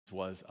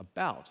was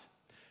about.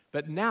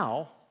 But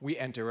now we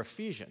enter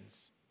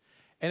Ephesians.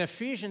 And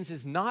Ephesians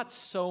is not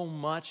so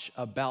much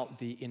about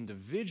the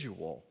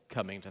individual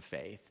coming to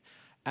faith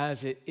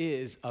as it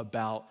is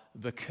about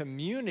the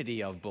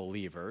community of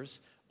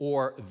believers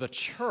or the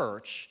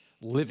church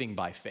living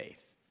by faith.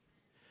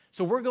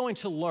 So we're going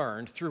to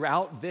learn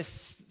throughout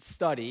this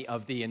study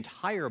of the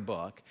entire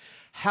book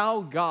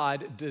how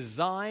God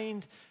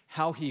designed,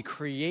 how he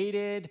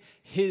created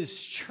his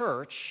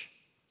church,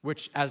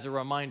 which, as a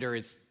reminder,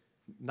 is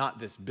not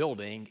this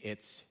building,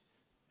 it's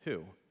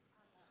who?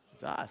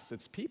 It's us,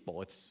 it's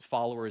people, it's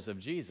followers of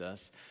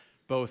Jesus,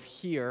 both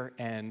here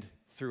and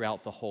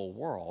throughout the whole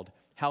world,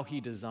 how he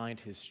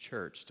designed his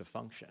church to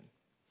function.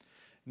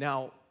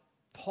 Now,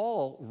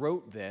 Paul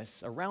wrote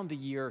this around the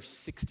year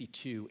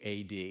 62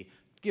 AD,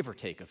 give or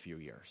take a few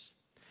years.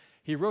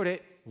 He wrote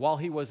it while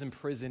he was in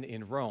prison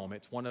in Rome.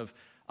 It's one of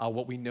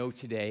what we know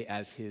today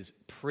as his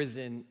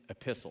prison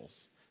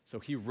epistles. So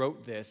he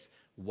wrote this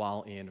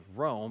while in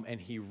Rome, and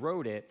he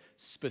wrote it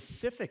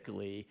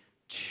specifically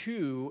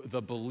to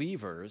the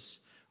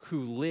believers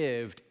who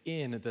lived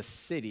in the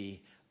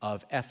city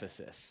of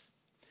Ephesus.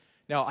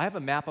 Now, I have a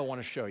map I want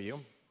to show you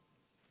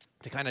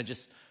to kind of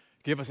just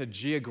give us a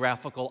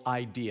geographical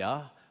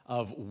idea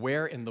of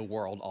where in the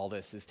world all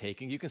this is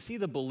taking. You can see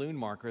the balloon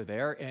marker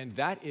there, and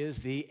that is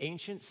the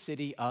ancient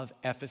city of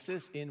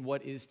Ephesus in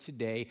what is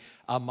today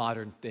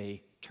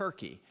modern-day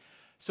Turkey.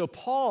 So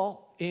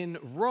Paul in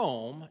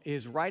Rome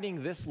is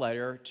writing this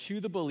letter to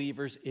the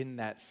believers in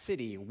that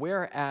city,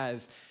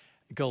 whereas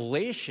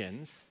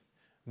Galatians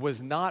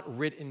was not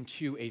written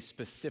to a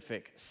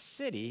specific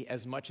city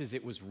as much as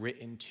it was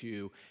written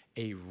to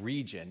a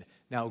region.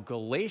 Now,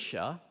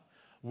 Galatia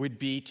would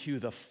be to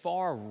the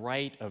far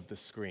right of the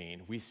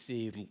screen. We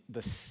see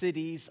the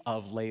cities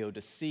of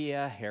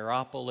Laodicea,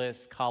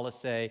 Hierapolis,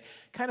 Colossae,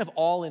 kind of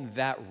all in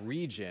that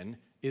region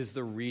is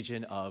the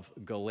region of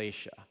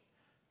Galatia.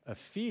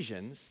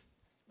 Ephesians,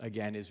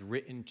 again, is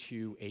written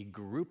to a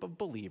group of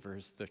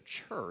believers, the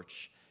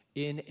church,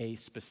 in a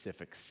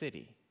specific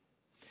city.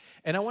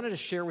 And I wanted to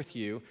share with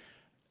you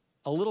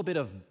a little bit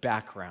of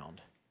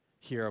background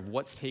here of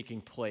what's taking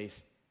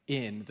place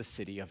in the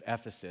city of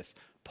Ephesus.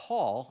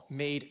 Paul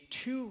made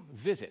 2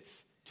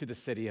 visits to the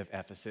city of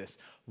Ephesus,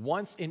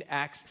 once in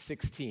Acts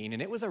 16,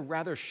 and it was a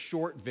rather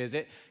short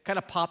visit, kind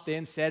of popped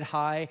in, said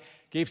hi,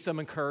 gave some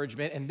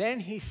encouragement, and then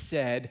he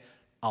said,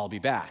 I'll be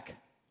back.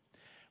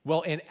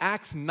 Well, in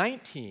Acts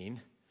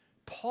 19,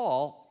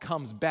 Paul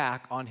comes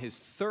back on his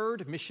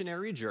 3rd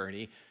missionary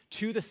journey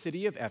to the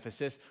city of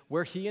Ephesus,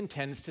 where he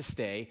intends to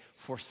stay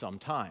for some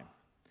time.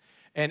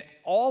 And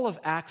all of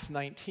Acts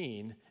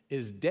 19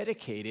 is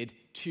dedicated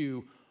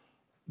to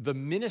the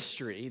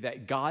ministry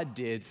that God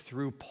did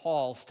through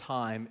Paul's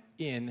time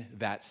in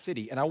that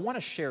city. And I want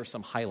to share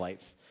some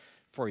highlights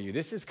for you.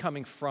 This is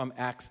coming from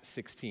Acts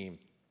 16.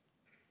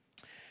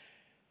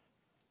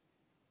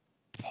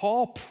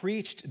 Paul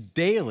preached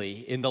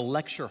daily in the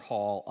lecture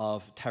hall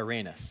of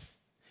Tyrannus,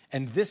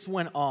 and this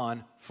went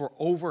on for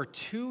over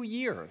 2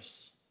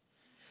 years,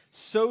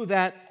 so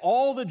that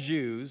all the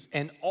Jews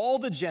and all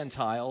the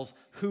Gentiles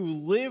who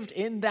lived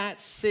in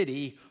that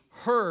city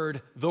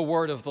heard the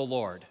word of the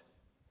Lord.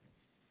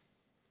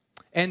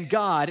 And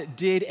God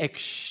did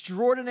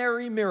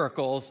extraordinary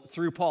miracles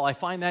through Paul. I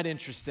find that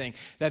interesting,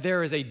 that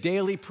there is a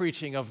daily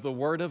preaching of the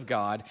word of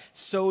God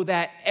so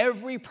that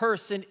every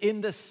person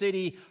in the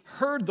city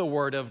heard the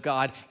word of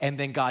God, and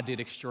then God did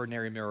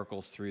extraordinary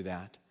miracles through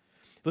that.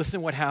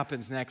 Listen what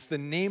happens next. The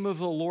name of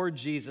the Lord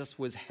Jesus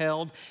was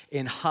held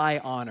in high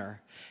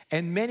honor,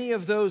 and many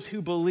of those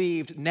who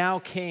believed now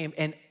came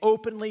and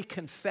openly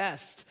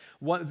confessed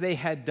what they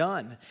had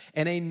done.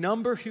 And a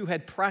number who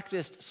had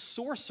practiced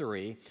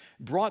sorcery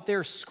brought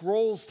their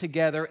scrolls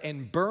together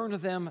and burned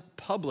them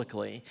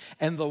publicly.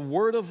 And the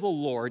word of the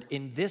Lord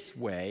in this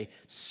way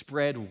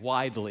spread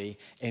widely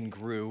and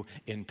grew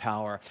in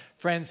power.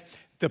 Friends,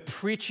 the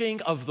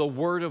preaching of the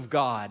word of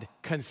God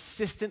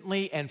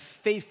consistently and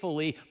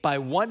faithfully by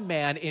one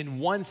man in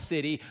one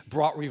city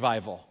brought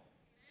revival.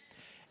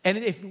 And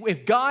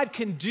if God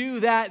can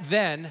do that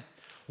then,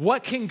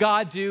 what can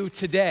God do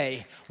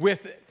today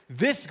with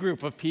this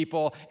group of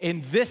people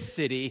in this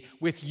city,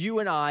 with you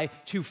and I,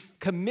 to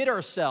commit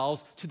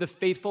ourselves to the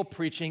faithful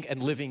preaching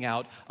and living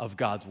out of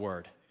God's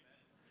word?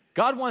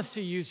 God wants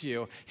to use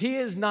you. He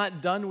is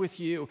not done with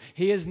you.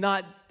 He is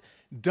not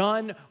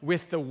done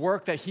with the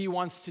work that he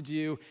wants to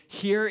do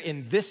here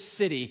in this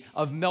city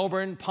of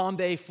Melbourne, Palm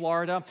Bay,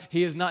 Florida.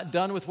 He is not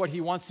done with what he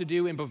wants to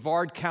do in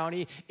Brevard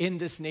County, in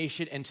this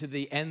nation, and to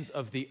the ends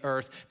of the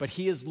earth. But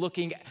he is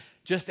looking,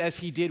 just as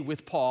he did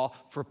with Paul,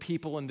 for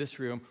people in this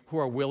room who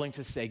are willing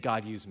to say,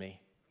 God, use me.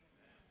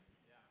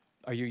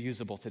 Are you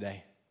usable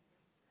today?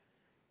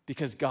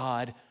 Because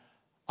God,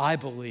 I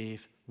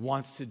believe,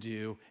 wants to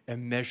do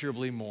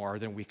immeasurably more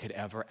than we could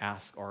ever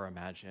ask or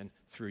imagine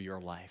through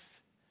your life,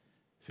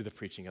 through the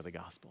preaching of the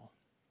gospel.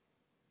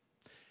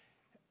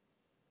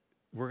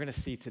 We're going to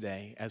see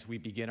today, as we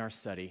begin our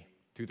study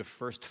through the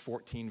first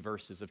 14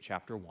 verses of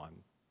chapter 1,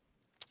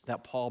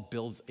 that Paul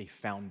builds a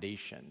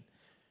foundation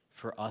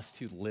for us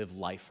to live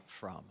life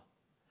from.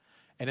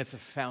 And it's a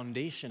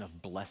foundation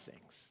of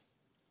blessings.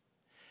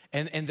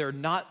 And they're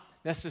not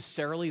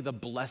necessarily the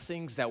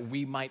blessings that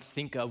we might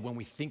think of when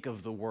we think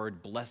of the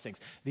word blessings.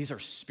 These are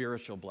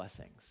spiritual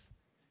blessings.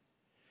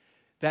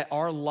 That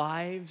our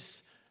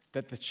lives,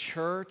 that the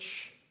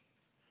church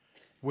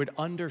would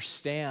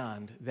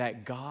understand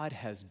that God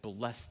has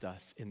blessed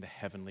us in the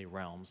heavenly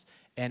realms,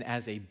 and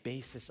as a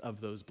basis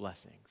of those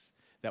blessings,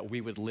 that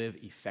we would live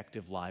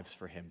effective lives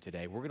for him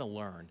today. We're going to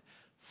learn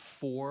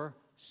 4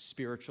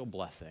 spiritual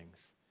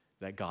blessings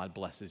that God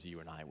blesses you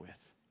and I with.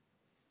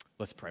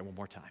 Let's pray one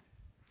more time.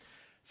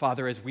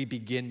 Father, as we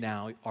begin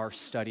now our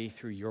study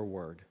through your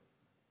word,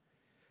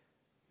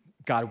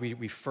 God,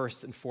 we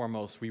first and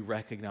foremost, we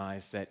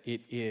recognize that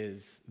it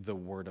is the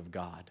word of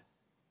God.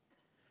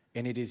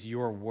 And it is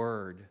your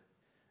word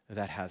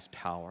that has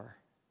power.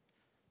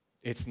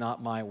 It's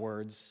not my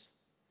words,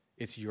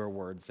 it's your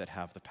words that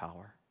have the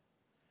power.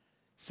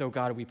 So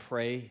God, we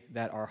pray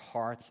that our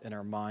hearts and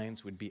our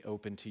minds would be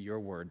open to your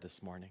word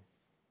this morning.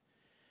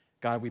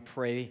 God, we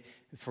pray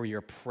for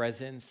your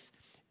presence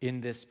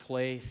in this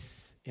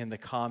place, in the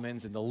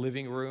commons, in the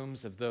living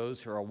rooms of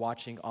those who are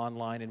watching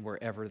online and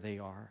wherever they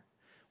are.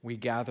 We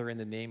gather in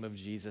the name of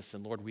Jesus,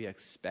 and Lord, we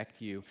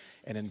expect you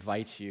and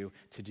invite you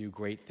to do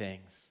great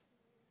things.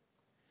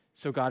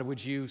 So God,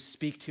 would you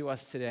speak to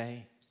us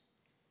today?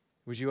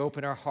 Would you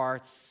open our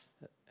hearts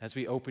as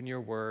we open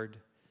your word?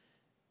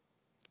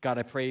 God,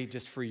 I pray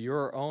just for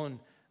your own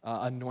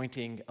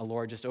anointing,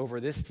 Lord, just over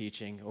this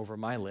teaching, over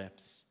my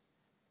lips.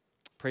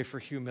 Pray for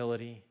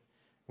humility.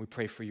 We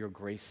pray for your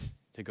grace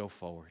to go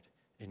forward.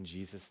 In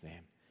Jesus'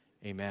 name,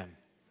 amen.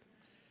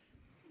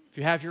 If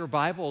you have your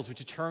Bibles, would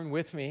you turn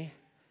with me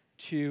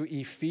to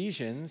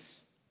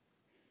Ephesians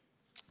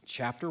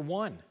chapter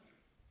 1.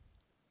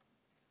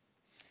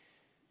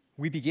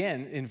 We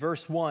begin in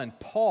verse 1,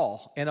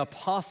 Paul, an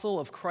apostle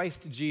of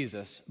Christ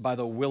Jesus by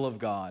the will of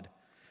God,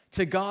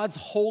 to God's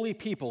holy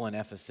people in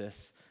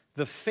Ephesus,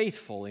 the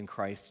faithful in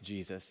Christ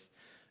Jesus,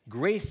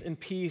 grace and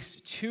peace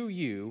to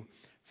you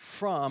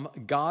from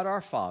God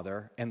our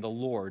Father and the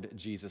Lord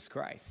Jesus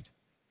Christ.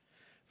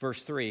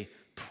 Verse 3,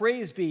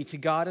 praise be to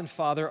God and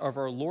Father of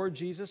our Lord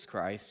Jesus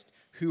Christ,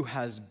 who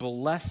has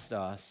blessed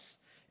us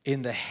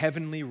in the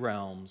heavenly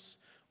realms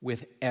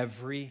with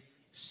every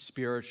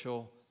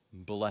spiritual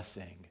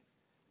blessing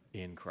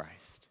in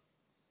Christ.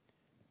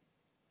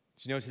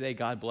 Do you know today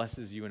God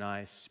blesses you and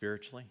I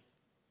spiritually?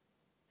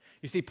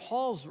 You see,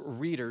 Paul's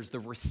readers, the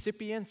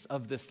recipients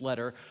of this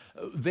letter,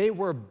 they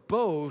were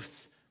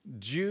both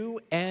Jew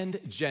and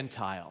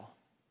Gentile.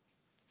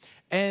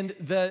 And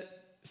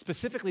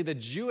specifically the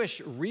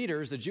Jewish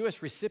readers, the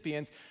Jewish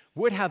recipients,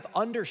 would have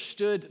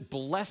understood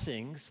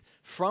blessings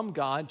from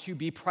God to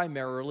be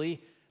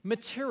primarily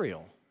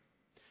material.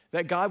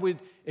 That God would,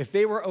 if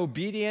they were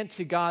obedient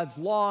to God's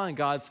law and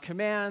God's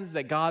commands,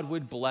 that God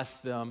would bless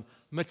them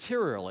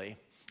materially.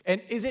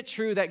 And is it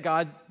true that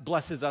God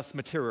blesses us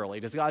materially?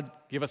 Does God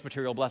give us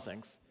material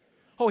blessings?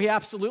 Oh, he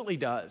absolutely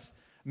does.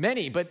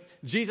 Many, but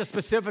Jesus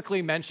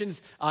specifically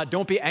mentions,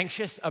 don't be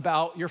anxious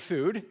about your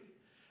food.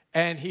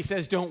 And he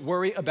says, don't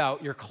worry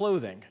about your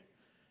clothing.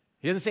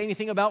 He doesn't say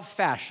anything about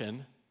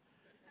fashion,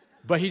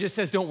 but he just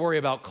says, don't worry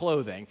about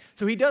clothing.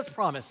 So he does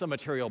promise some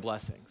material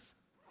blessings.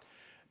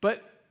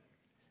 But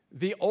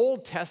the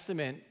Old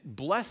Testament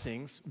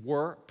blessings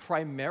were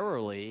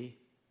primarily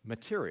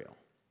material.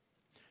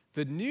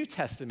 The New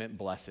Testament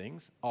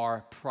blessings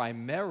are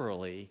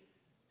primarily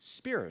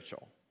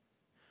spiritual.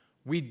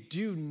 We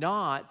do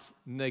not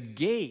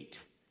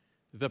negate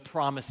the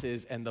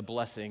promises and the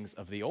blessings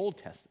of the Old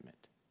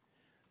Testament,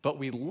 but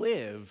we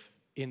live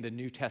in the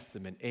New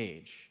Testament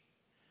age.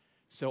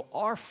 So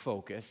our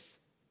focus,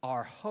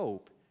 our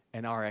hope,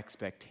 and our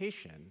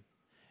expectation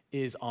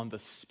is on the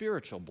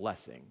spiritual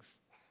blessings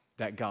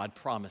that God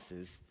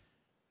promises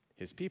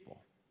his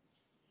people.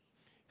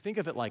 Think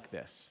of it like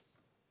this.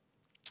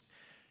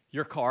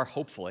 Your car,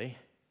 hopefully,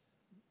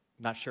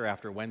 not sure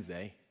after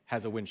Wednesday,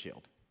 has a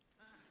windshield.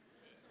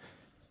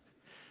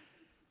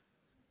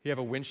 You have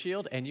a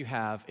windshield and you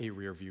have a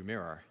rear view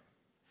mirror.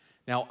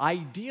 Now,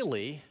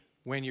 ideally,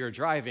 when you're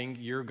driving,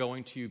 you're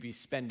going to be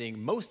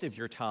spending most of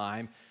your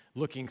time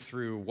looking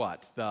through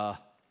what? The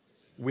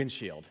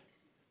windshield.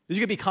 You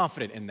can be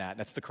confident in that.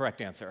 That's the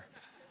correct answer.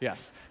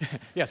 Yes.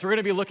 Yes, we're going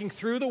to be looking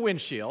through the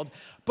windshield,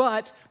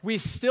 but we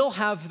still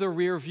have the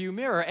rear view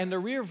mirror, and the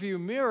rear view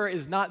mirror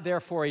is not there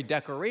for a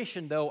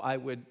decoration, though I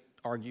would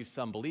argue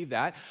some believe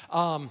that.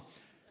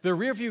 The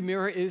rear view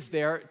mirror is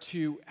there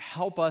to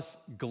help us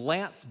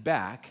glance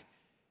back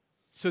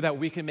so that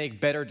we can make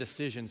better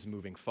decisions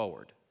moving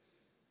forward.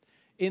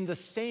 In the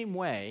same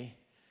way,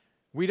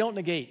 we don't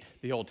negate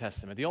the Old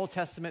Testament. The Old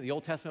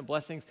Testament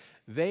blessings,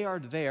 they are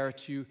there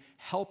to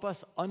help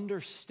us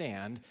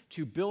understand,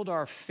 to build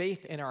our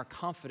faith and our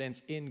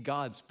confidence in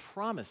God's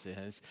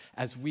promises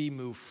as we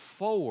move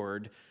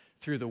forward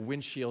through the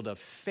windshield of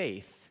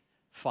faith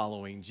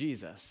following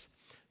Jesus.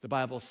 The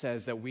Bible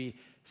says that we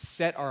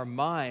set our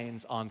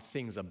minds on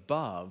things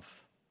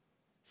above,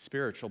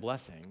 spiritual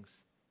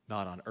blessings,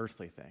 not on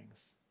earthly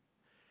things.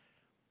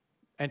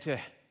 And to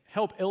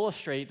help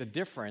illustrate the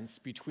difference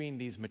between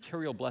these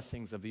material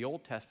blessings of the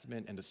Old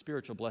Testament and the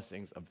spiritual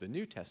blessings of the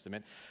New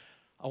Testament,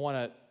 I want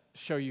to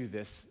show you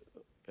this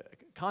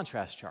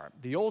contrast chart.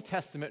 The Old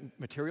Testament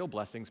material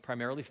blessings,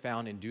 primarily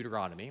found in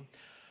Deuteronomy,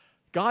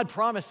 God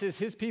promises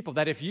his people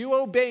that if you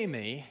obey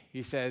me,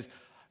 he says,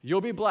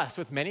 you'll be blessed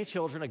with many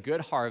children, a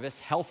good harvest,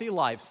 healthy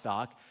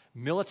livestock,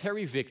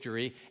 military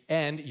victory,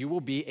 and you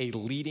will be a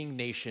leading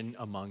nation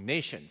among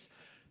nations.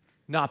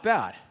 Not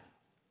bad.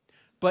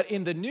 But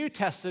in the New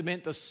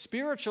Testament, the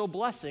spiritual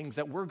blessings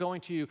that we're going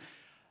to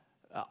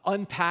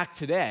unpack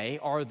today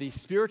are the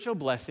spiritual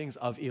blessings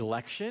of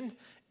election,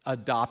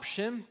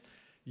 adoption,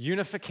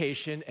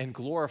 unification, and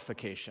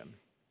glorification.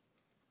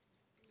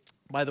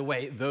 By the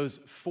way, those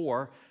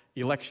four,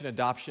 election,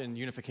 adoption,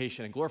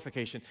 unification, and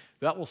glorification,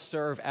 that will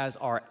serve as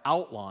our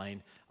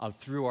outline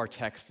through our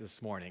text this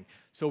morning.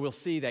 So we'll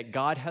see that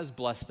God has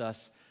blessed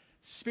us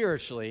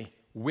spiritually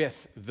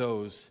with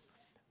those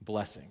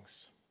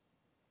blessings.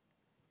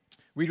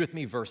 Read with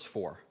me verse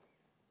 4.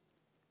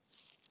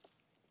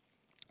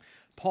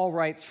 Paul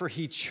writes, "For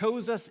he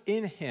chose us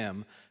in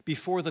him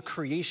before the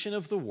creation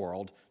of the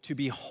world to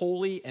be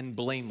holy and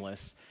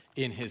blameless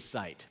in his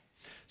sight."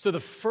 So the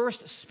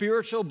first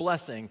spiritual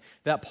blessing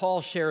that Paul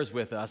shares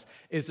with us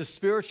is the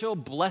spiritual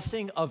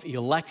blessing of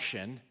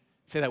election.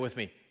 Say that with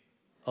me.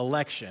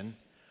 Election.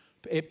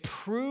 It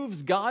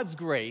proves God's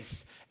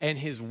grace and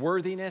his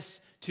worthiness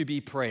to be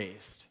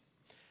praised.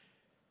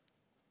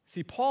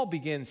 See, Paul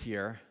begins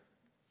here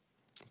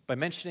by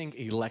mentioning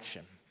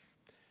election.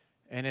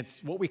 And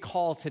it's what we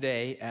call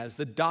today as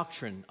the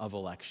doctrine of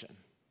election.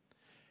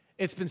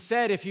 It's been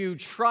said if you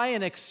try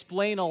and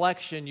explain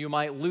election, you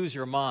might lose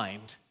your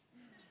mind.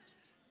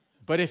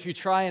 But if you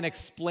try and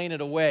explain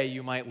it away,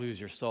 you might lose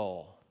your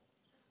soul.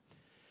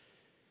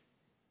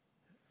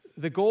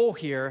 The goal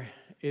here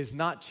is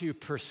not to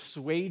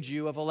persuade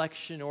you of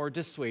election or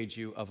dissuade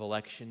you of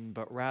election,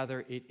 but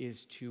rather it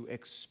is to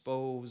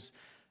expose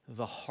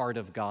the heart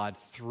of God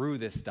through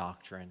this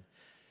doctrine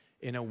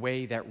in a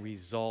way that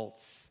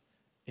results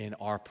in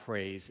our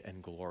praise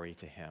and glory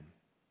to him.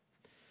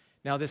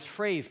 Now, this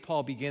phrase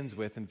Paul begins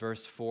with in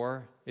verse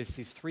 4 is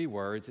these three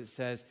words. It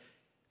says,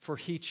 "For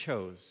he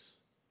chose."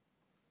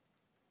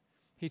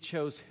 He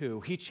chose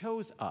who? He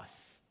chose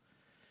us.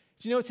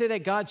 Do you know today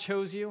that God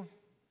chose you?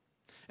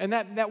 And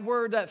that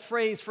word, that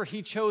phrase, "for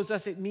he chose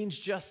us," it means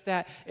just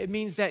that. It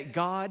means that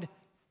God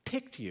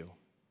picked you.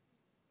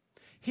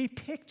 He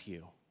picked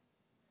you.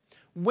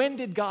 When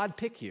did God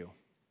pick you?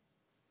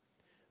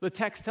 The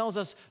text tells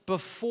us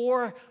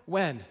before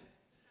when?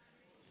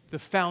 The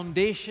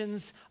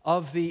foundations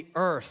of the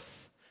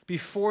earth,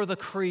 before the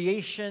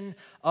creation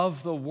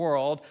of the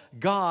world,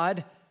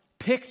 God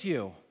picked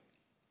you.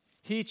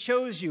 He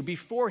chose you.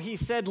 Before he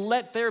said,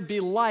 "Let there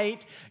be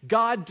light,"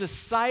 God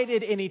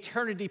decided in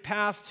eternity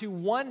past to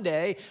one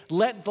day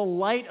let the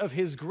light of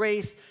his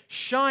grace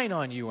shine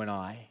on you and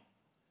I.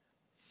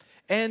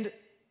 And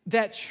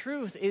that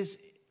truth is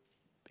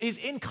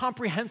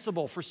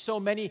incomprehensible for so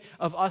many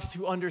of us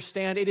to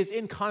understand. It is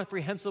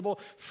incomprehensible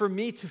for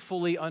me to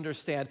fully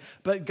understand.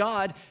 But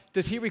God,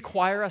 does he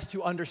require us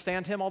to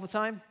understand him all the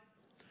time?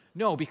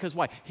 No, because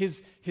why?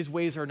 His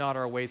ways are not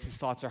our ways. His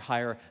thoughts are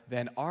higher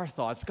than our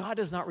thoughts. God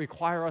does not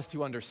require us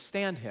to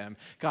understand him.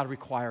 God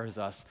requires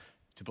us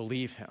to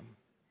believe him.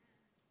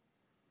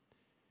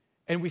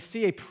 And we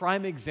see a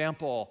prime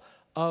example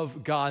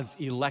of God's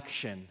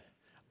election,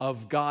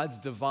 of God's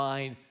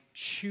divine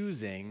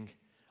choosing,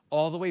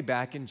 all the way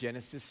back in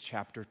Genesis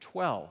chapter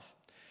 12.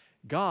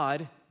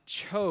 God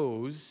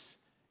chose,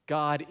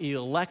 God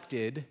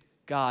elected,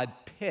 God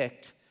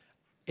picked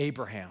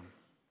Abraham.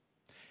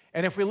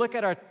 And if we look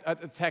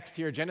at the text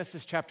here,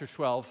 Genesis chapter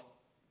 12,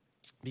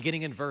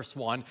 beginning in verse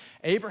 1,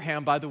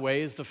 Abraham, by the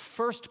way, is the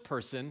first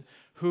person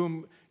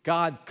whom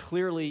God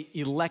clearly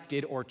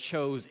elected or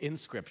chose in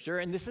Scripture.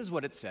 And this is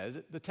what it says.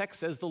 The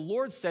text says, "The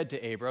Lord said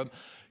to Abram,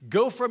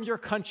 'Go from your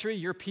country,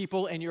 your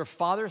people, and your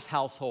father's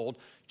household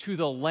to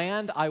the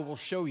land I will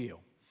show you.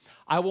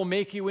 I will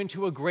make you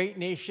into a great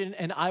nation,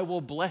 and I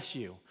will bless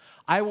you.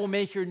 I will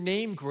make your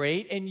name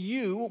great, and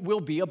you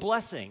will be a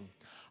blessing.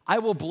 I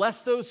will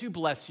bless those who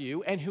bless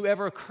you, and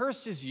whoever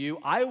curses you,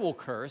 I will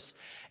curse,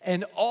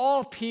 and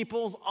all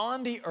peoples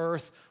on the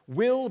earth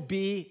will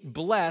be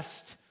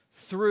blessed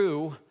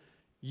through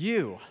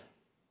you.'"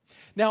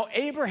 Now,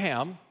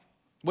 Abraham,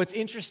 what's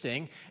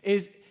interesting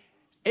is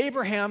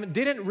Abraham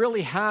didn't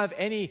really have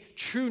any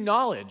true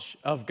knowledge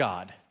of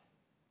God.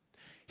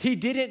 He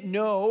didn't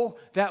know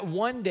that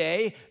one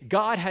day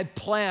God had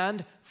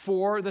planned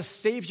for the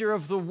Savior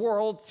of the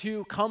world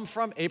to come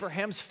from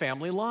Abraham's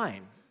family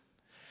line.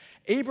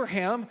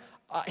 Abraham,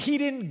 he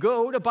didn't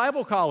go to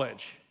Bible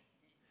college.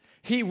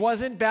 He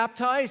wasn't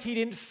baptized. He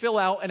didn't fill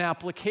out an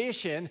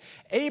application.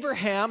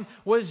 Abraham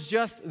was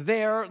just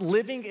there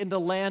living in the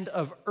land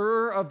of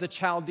Ur of the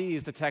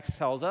Chaldees, the text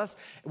tells us,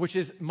 which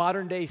is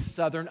modern-day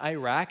southern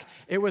Iraq.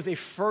 It was a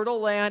fertile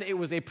land. It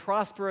was a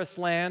prosperous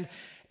land.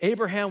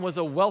 Abraham was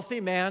a wealthy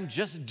man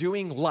just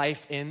doing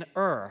life in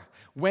Ur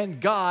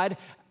when God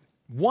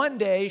one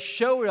day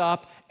showed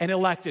up and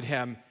elected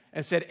him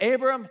and said,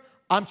 Abram,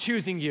 I'm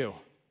choosing you.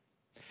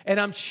 And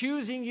I'm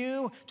choosing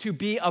you to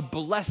be a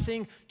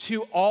blessing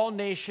to all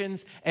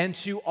nations and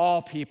to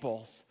all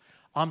peoples.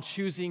 I'm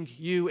choosing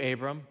you,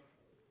 Abram.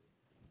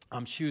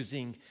 I'm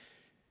choosing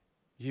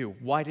you.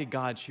 Why did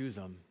God choose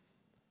him?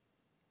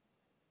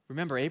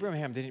 Remember,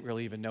 Abraham didn't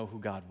really even know who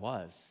God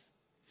was.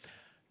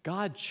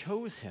 God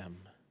chose him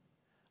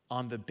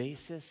on the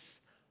basis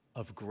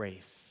of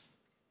grace.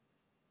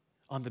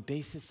 On the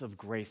basis of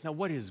grace. Now,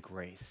 what is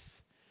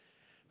grace?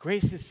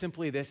 Grace is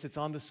simply this. It's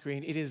on the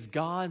screen. It is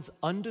God's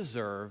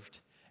undeserved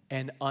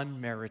and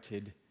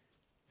unmerited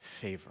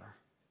favor.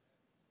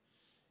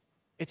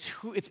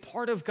 It's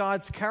part of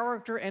God's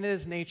character and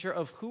his nature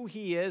of who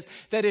he is,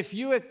 that if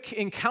you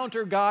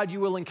encounter God, you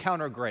will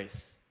encounter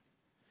grace.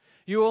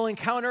 You will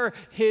encounter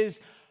his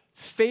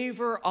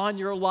favor on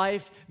your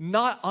life,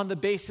 not on the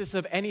basis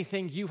of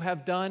anything you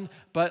have done,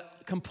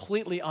 but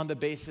completely on the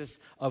basis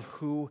of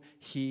who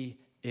he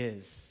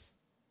is.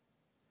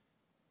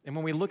 And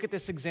when we look at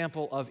this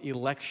example of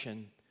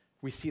election,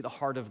 we see the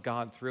heart of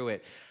God through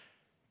it.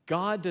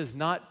 God does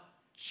not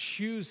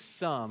choose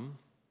some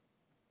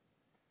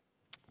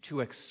to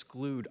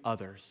exclude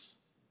others.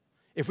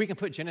 If we can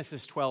put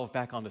Genesis 12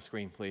 back on the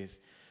screen, please.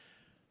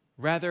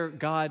 Rather,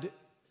 God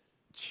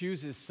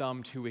chooses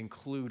some to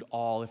include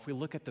all. If we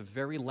look at the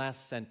very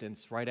last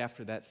sentence right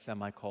after that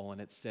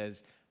semicolon, it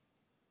says,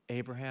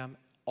 Abraham,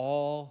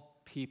 all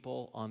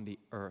people on the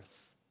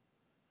earth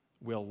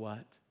will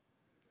what?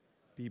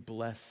 Be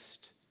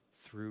blessed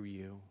through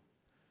you.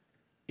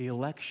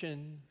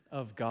 Election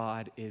of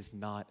God is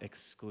not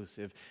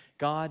exclusive.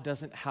 God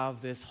doesn't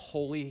have this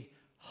holy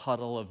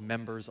huddle of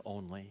members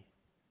only.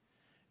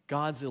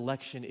 God's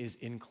election is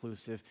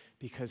inclusive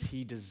because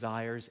he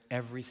desires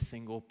every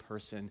single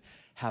person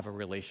have a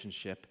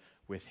relationship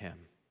with him.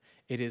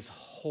 It is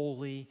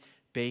wholly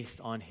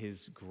based on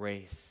his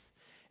grace.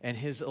 And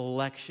his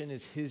election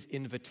is his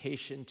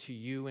invitation to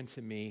you and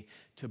to me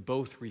to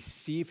both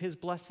receive his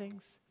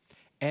blessings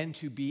and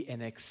to be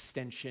an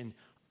extension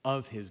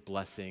of his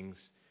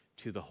blessings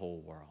to the whole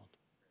world.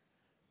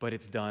 But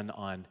it's done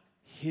on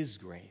his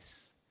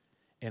grace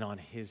and on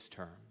his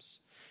terms.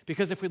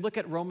 Because if we look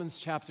at Romans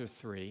chapter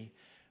 3,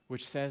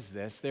 which says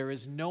this, there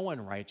is no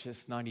one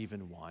righteous, not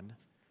even one.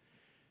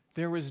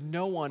 There is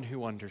no one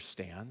who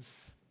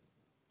understands.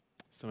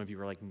 Some of you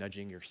are like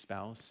nudging your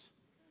spouse.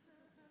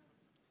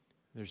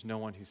 There's no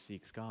one who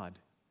seeks God.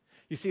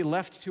 You see,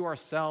 left to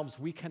ourselves,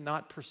 we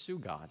cannot pursue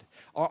God.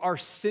 Our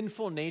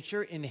sinful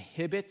nature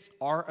inhibits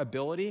our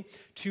ability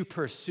to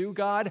pursue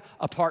God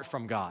apart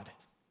from God.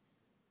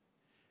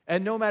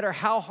 And no matter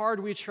how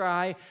hard we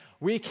try,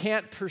 we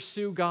can't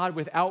pursue God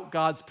without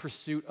God's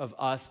pursuit of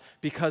us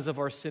because of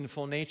our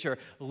sinful nature.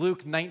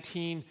 Luke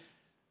 19:10,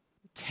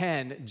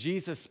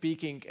 Jesus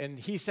speaking, and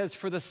he says,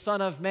 for the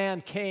Son of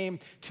Man came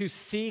to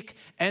seek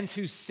and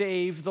to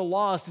save the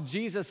lost.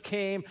 Jesus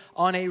came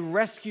on a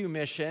rescue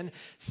mission.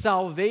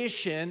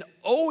 Salvation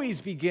always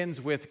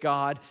begins with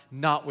God,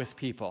 not with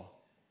people.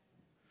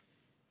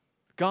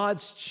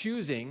 God's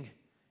choosing,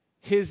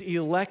 his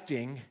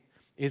electing,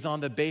 is on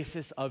the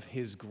basis of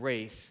his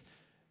grace,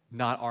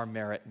 not our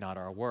merit, not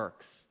our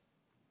works.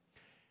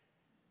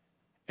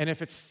 And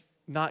if it's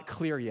not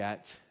clear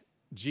yet,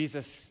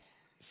 Jesus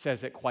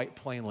says it quite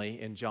plainly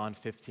in John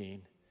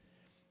 15.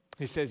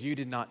 He says, you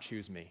did not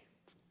choose me.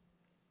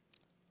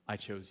 I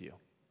chose you.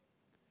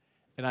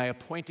 And I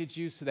appointed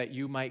you so that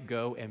you might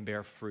go and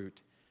bear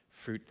fruit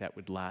that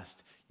would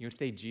last. You know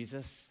today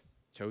Jesus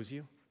chose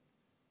you?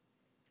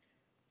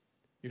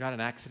 You're not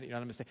an accident, you're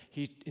not a mistake.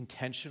 He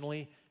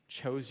intentionally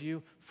chose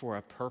you for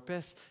a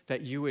purpose, that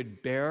you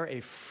would bear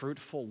a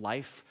fruitful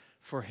life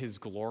for his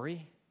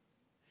glory.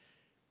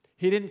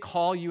 He didn't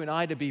call you and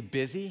I to be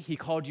busy. He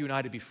called you and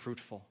I to be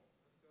fruitful.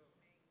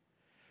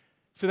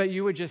 So that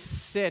you would just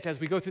sit, as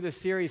we go through the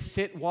series,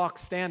 sit, walk,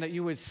 stand, that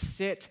you would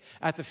sit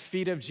at the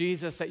feet of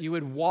Jesus, that you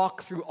would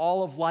walk through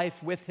all of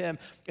life with him,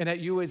 and that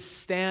you would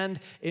stand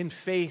in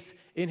faith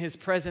in his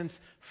presence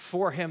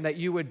for him, that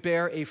you would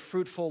bear a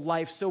fruitful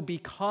life. So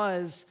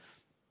because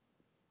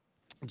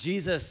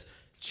Jesus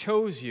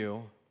chose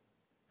you,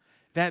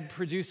 that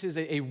produces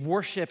a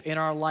worship in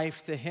our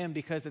life to him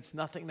because it's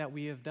nothing that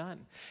we have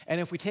done.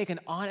 And if we take an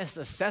honest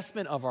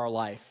assessment of our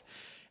life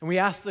and we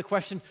ask the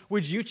question,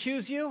 would you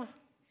choose you?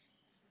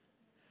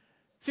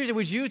 Seriously,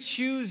 would you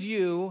choose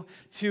you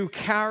to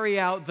carry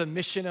out the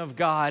mission of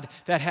God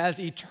that has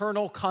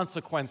eternal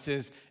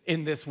consequences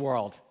in this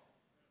world?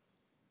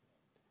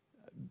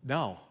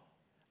 No.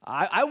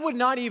 I would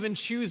not even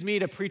choose me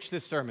to preach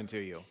this sermon to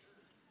you.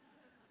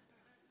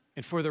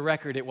 And for the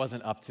record, it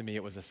wasn't up to me,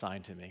 it was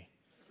assigned to me.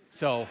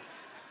 So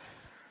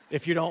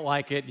if you don't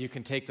like it, you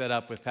can take that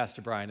up with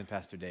Pastor Brian and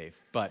Pastor Dave.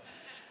 But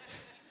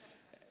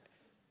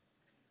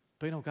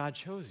you know, God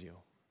chose you,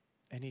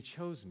 and he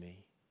chose me.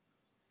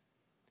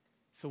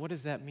 So what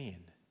does that mean?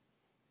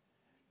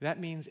 That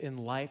means in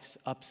life's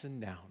ups and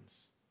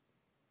downs.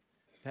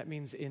 That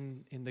means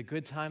in the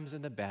good times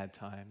and the bad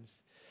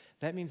times.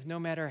 That means no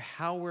matter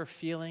how we're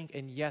feeling,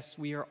 and yes,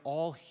 we are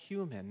all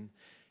human,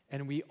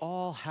 And we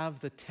all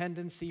have the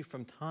tendency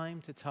from time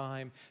to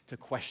time to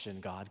question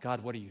God.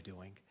 God, what are you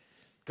doing?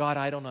 God,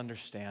 I don't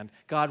understand.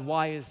 God,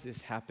 why is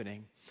this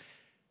happening?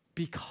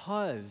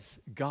 Because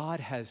God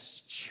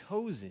has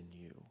chosen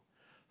you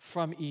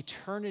from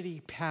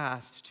eternity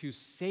past to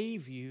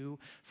save you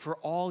for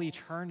all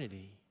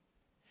eternity.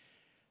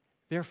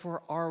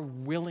 Therefore, our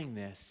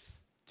willingness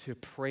to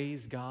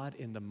praise God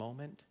in the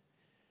moment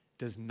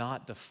does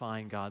not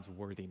define God's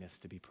worthiness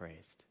to be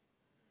praised.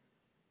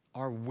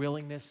 Our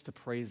willingness to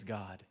praise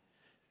God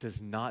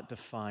does not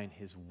define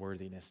his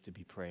worthiness to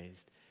be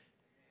praised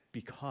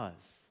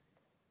because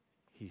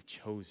he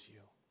chose you.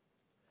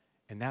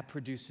 And that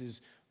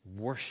produces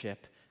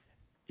worship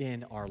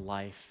in our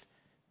life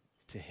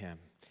to him.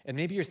 And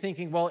maybe you're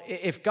thinking, well,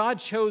 if God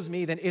chose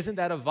me, then isn't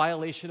that a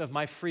violation of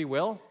my free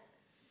will?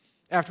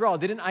 After all,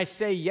 didn't I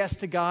say yes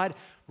to God,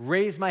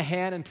 raise my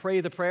hand and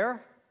pray the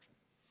prayer?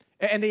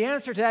 And the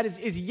answer to that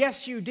is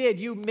yes, you did.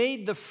 You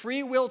made the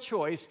free will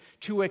choice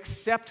to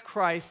accept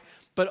Christ,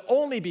 but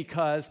only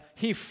because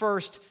he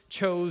first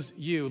chose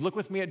you. Look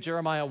with me at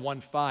Jeremiah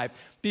 1:5.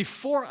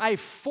 Before I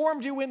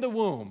formed you in the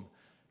womb,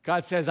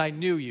 God says, I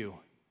knew you.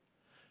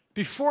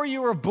 Before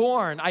you were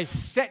born, I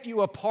set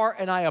you apart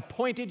and I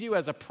appointed you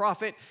as a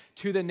prophet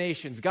to the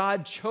nations.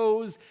 God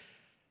chose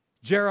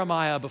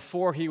Jeremiah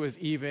before he was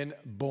even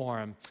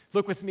born.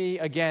 Look with me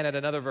again at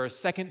another verse,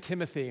 2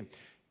 Timothy.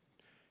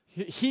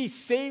 He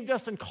saved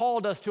us and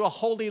called us to a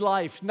holy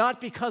life,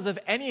 not because of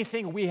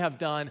anything we have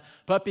done,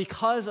 but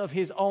because of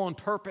his own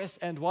purpose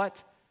and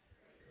what?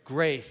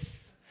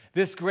 Grace.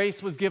 This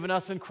grace was given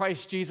us in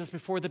Christ Jesus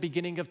before the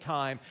beginning of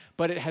time,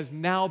 but it has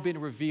now been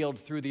revealed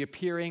through the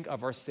appearing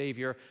of our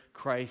Savior,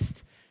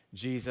 Christ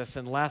Jesus.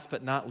 And last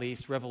but not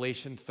least,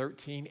 Revelation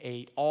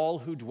 13:8, all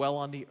who dwell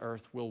on the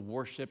earth will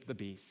worship the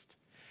beast.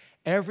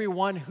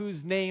 Everyone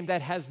whose name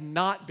that has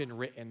not been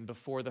written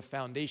before the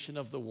foundation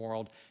of the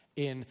world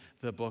in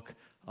the book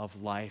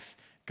of life.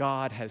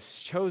 God has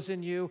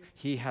chosen you,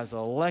 he has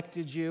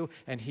elected you,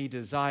 and he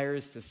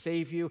desires to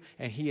save you,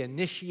 and he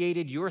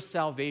initiated your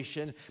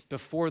salvation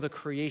before the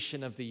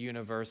creation of the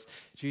universe.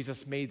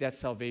 Jesus made that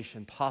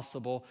salvation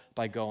possible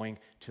by going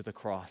to the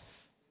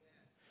cross.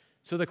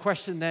 So the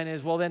question then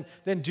is, well,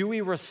 then do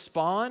we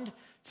respond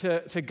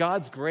to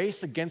God's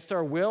grace against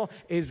our will?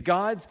 Is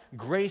God's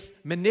grace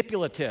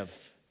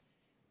manipulative?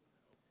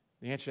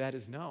 The answer to that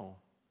is no.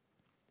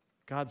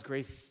 God's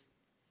grace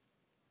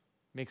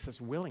makes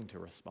us willing to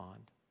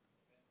respond.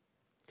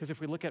 Because if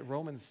we look at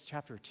Romans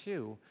chapter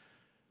 2,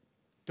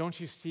 don't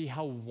you see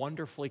how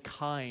wonderfully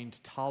kind,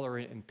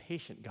 tolerant, and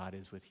patient God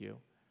is with you?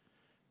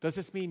 Does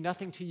this mean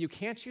nothing to you?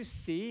 Can't you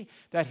see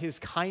that his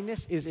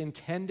kindness is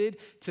intended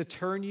to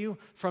turn you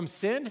from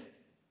sin?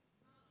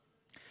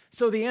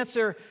 So the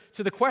answer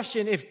to the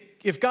question,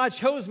 if God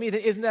chose me,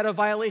 then isn't that a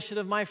violation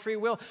of my free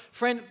will?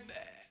 Friend,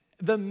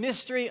 the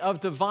mystery of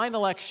divine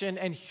election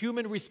and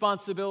human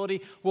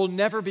responsibility will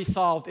never be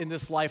solved in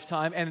this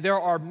lifetime. And there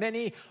are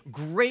many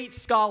great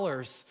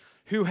scholars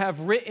who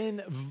have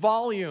written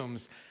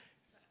volumes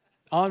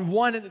on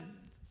one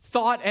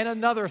thought and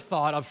another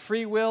thought of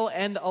free will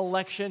and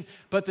election.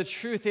 But the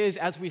truth is,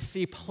 as we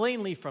see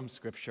plainly from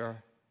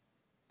Scripture,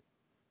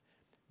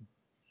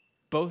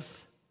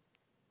 both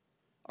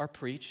are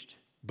preached,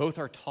 both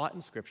are taught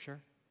in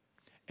Scripture,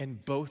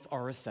 and both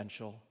are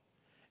essential.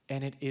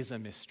 And it is a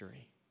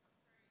mystery.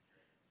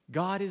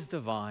 God is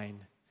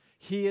divine.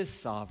 He is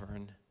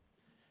sovereign.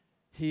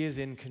 He is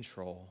in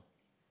control.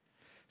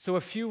 So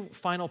a few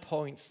final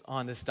points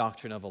on this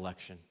doctrine of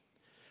election.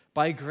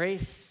 By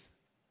grace,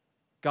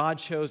 God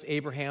chose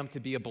Abraham to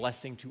be a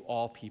blessing to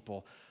all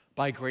people.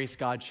 By grace,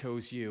 God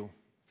chose you.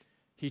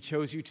 He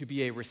chose you to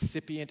be a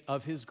recipient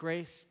of his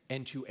grace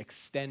and to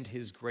extend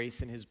his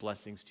grace and his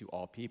blessings to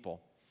all people.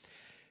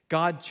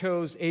 God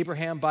chose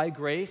Abraham by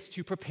grace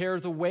to prepare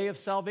the way of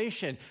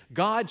salvation.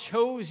 God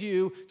chose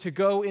you to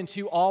go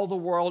into all the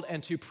world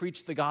and to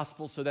preach the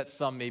gospel so that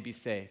some may be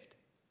saved.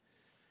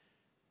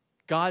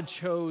 God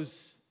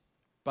chose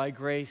by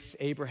grace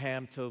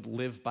Abraham to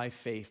live by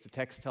faith. The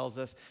text tells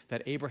us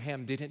that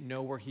Abraham didn't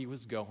know where he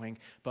was going,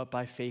 but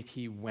by faith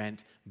he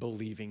went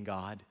believing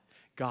God.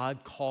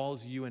 God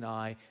calls you and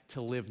I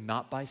to live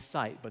not by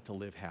sight, but to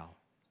live how?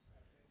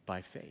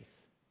 By faith.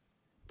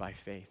 By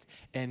faith.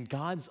 And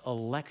God's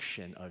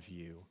election of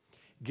you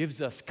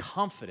gives us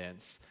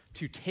confidence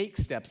to take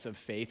steps of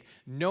faith,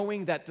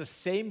 knowing that the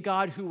same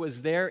God who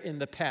was there in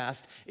the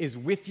past is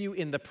with you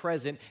in the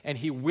present, and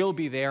he will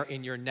be there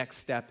in your next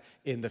step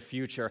in the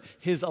future.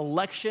 His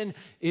election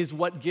is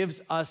what gives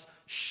us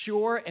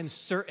sure and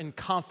certain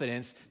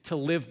confidence to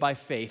live by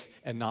faith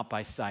and not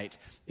by sight.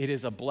 It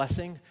is a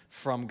blessing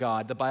from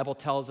God. The Bible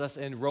tells us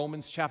in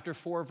Romans chapter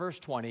 4, verse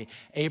 20,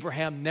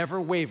 Abraham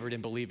never wavered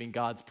in believing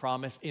God's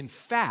promise. In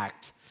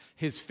fact,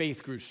 his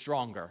faith grew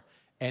stronger.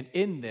 And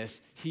in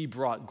this, he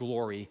brought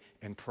glory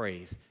and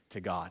praise to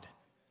God.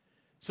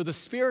 So the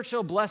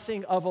spiritual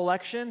blessing of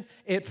election,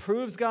 it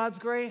proves God's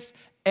grace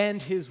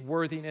and his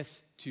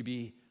worthiness to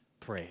be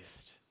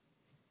praised.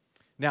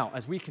 Now,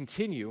 as we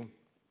continue,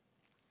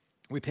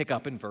 we pick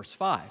up in verse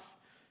 5.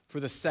 for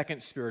the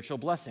second spiritual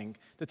blessing.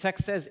 The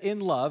text says, in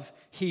love,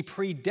 he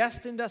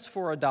predestined us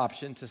for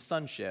adoption to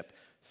sonship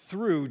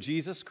through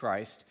Jesus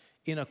Christ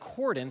in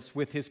accordance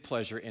with his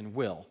pleasure and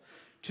will,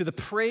 to the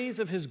praise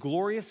of his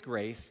glorious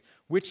grace,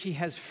 which he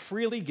has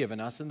freely given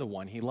us in the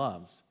one he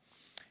loves.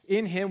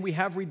 In him we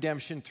have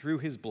redemption through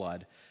his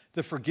blood,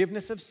 the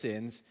forgiveness of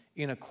sins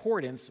in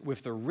accordance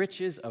with the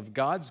riches of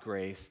God's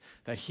grace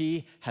that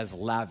he has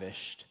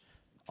lavished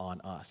on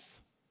us.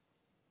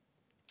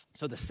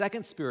 So the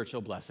second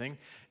spiritual blessing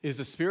is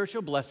the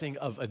spiritual blessing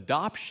of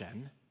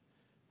adoption,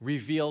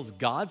 reveals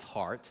God's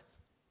heart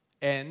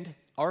and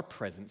our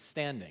present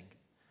standing.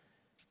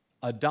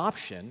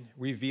 Adoption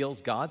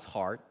reveals God's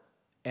heart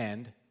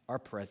and our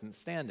present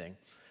standing.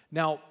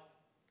 Now,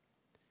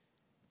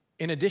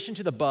 in addition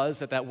to the buzz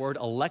that word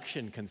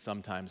election can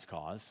sometimes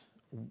cause,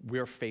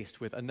 we're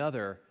faced with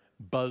another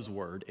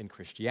buzzword in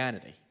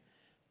Christianity: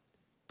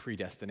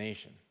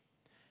 predestination.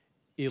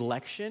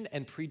 Election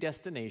and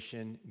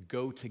predestination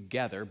go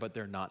together, but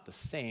they're not the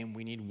same.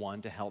 We need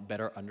one to help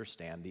better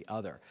understand the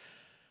other.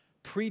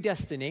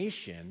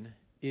 Predestination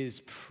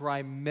is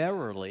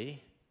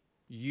primarily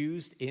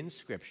used in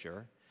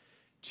Scripture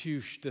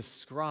to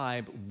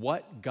describe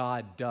what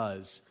God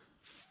does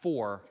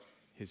for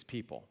his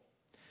people.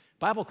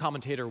 Bible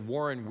commentator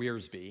Warren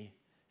Wiersbe,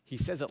 he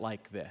says it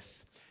like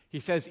this. He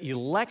says,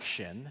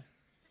 election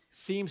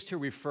seems to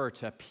refer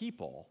to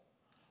people,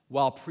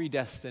 while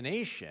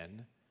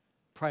predestination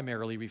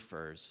primarily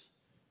refers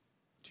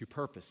to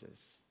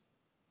purposes.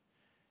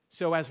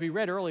 So as we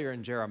read earlier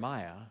in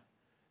Jeremiah,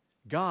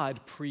 God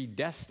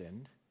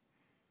predestined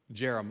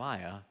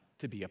Jeremiah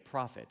to be a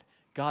prophet.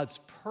 God's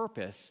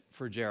purpose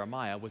for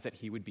Jeremiah was that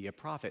he would be a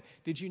prophet.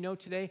 Did you know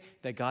today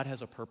that God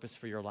has a purpose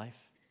for your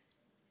life?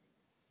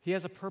 He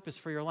has a purpose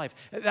for your life.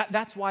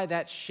 That's why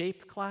that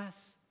SHAPE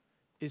class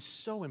is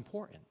so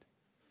important,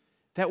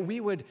 that we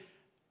would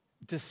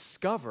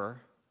discover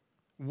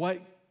what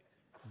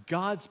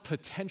God's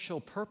potential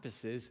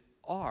purposes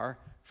are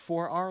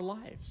for our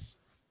lives.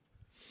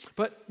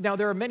 But now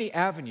there are many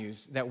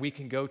avenues that we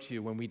can go to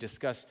when we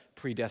discuss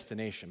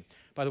predestination.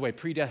 By the way,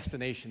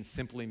 predestination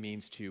simply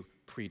means to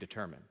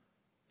predetermine.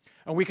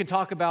 And we can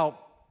talk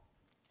about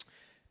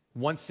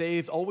once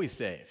saved, always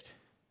saved.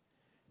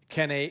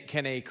 Can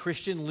a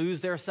Christian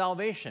lose their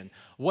salvation?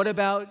 What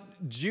about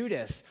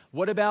Judas?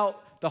 What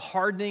about the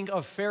hardening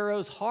of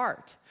Pharaoh's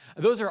heart?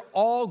 Those are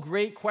all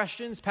great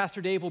questions.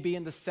 Pastor Dave will be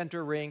in the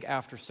center ring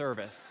after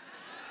service.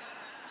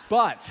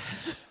 But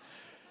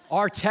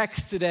our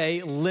text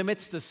today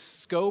limits the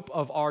scope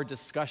of our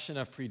discussion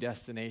of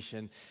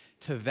predestination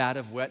to that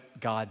of what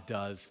God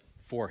does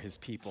for his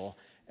people,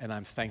 and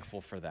I'm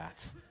thankful for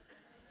that.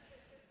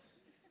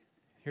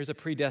 Here's a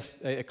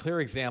clear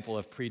example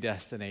of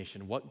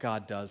predestination, what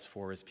God does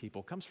for his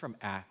people. It comes from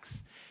Acts.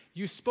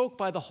 You spoke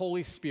by the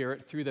Holy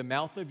Spirit through the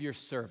mouth of your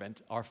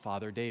servant, our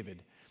father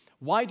David.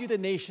 Why do the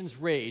nations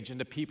rage and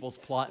the peoples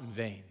plot in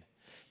vain?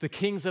 The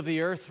kings of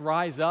the earth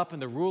rise up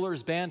and the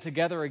rulers band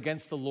together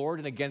against the Lord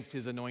and against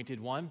his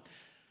anointed one.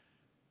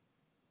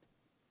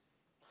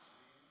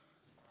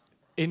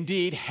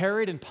 Indeed,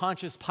 Herod and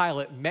Pontius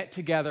Pilate met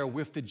together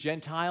with the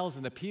Gentiles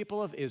and the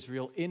people of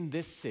Israel in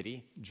this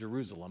city,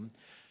 Jerusalem,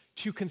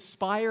 to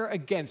conspire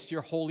against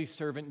your holy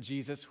servant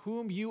Jesus,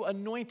 whom you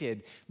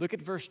anointed. Look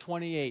at verse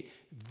 28.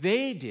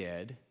 They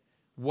did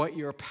what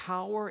your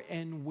power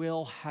and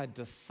will had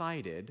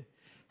decided,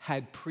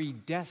 had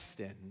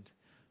predestined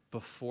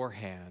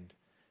beforehand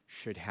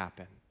should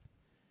happen.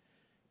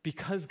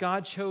 Because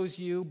God chose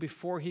you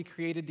before he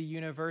created the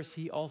universe,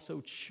 he also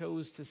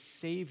chose to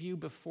save you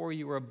before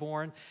you were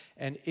born.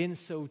 And in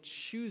so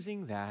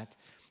choosing that,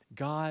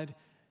 God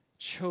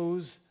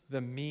chose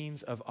the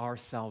means of our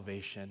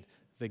salvation,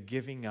 the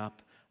giving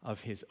up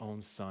of his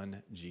own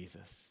son,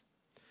 Jesus.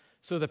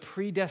 So the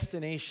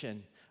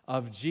predestination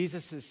of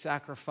Jesus'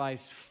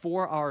 sacrifice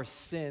for our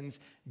sins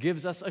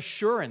gives us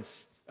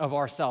assurance of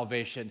our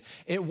salvation.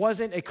 It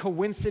wasn't a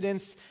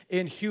coincidence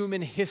in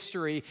human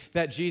history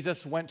that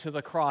Jesus went to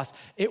the cross.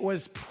 It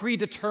was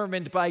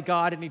predetermined by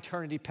God in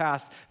eternity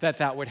past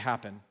that would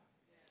happen.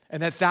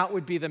 And that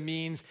would be the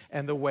means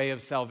and the way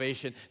of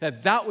salvation.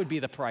 That would be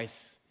the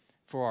price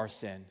for our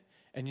sin.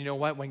 And you know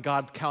what? When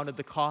God counted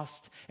the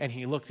cost and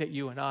he looked at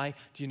you and I,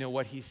 do you know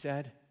what he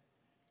said?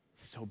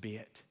 So be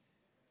it.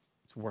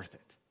 It's worth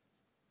it.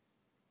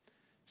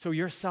 So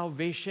your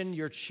salvation,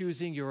 your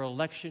choosing, your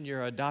election,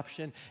 your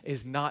adoption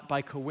is not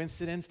by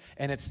coincidence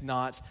and it's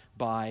not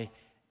by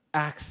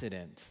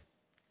accident.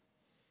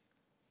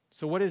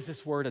 So what is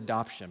this word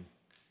adoption?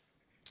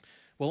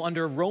 Well,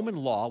 under Roman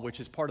law, which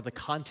is part of the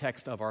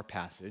context of our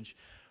passage,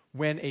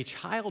 when a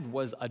child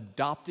was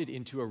adopted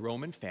into a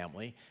Roman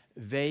family,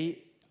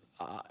 they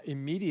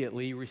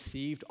immediately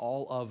received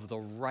all of the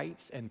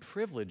rights and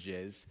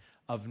privileges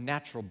of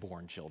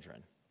natural-born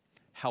children.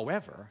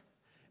 However,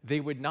 they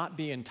would not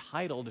be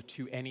entitled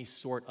to any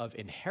sort of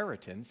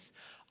inheritance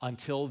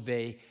until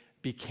they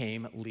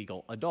became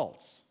legal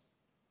adults.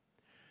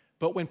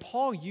 But when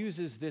Paul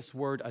uses this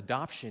word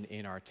adoption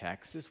in our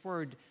text, this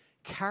word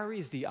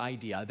carries the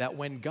idea that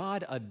when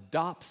God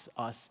adopts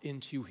us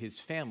into his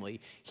family,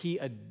 he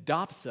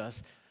adopts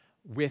us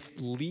with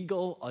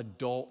legal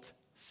adult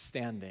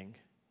standing,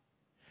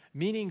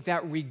 meaning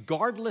that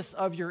regardless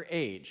of your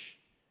age,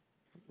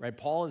 right?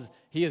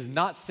 He is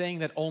not saying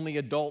that only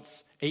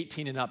adults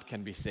 18 and up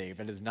can be saved.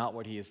 That is not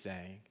what he is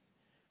saying.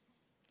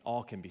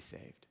 All can be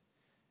saved.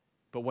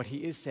 But what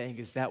he is saying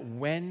is that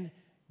when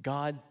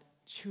God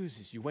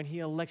chooses you, when he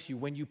elects you,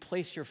 when you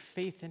place your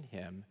faith in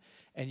him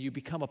and you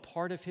become a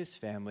part of his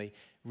family,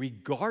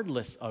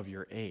 regardless of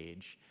your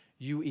age,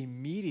 you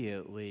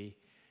immediately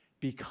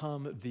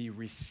become the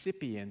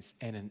recipients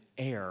and an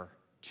heir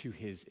to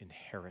his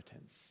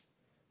inheritance.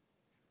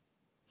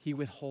 He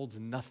withholds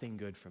nothing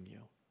good from you.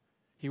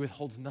 He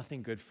withholds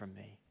nothing good from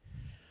me.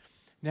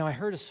 Now, I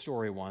heard a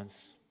story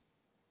once,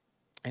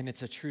 and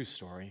it's a true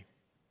story.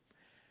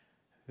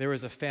 There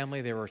was a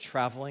family, they were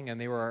traveling, and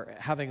they were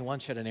having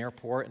lunch at an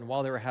airport, and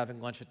while they were having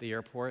lunch at the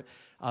airport,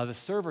 the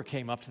server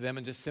came up to them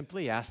and just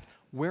simply asked,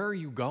 "Where are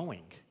you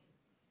going?"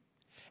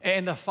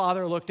 And the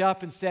father looked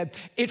up and said,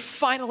 "It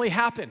finally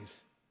happened.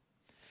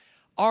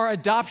 Our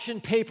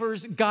adoption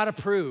papers got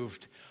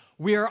approved.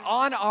 We are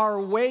on our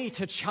way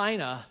to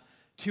China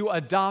to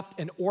adopt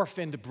an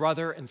orphaned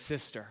brother and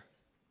sister."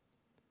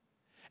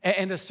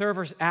 And the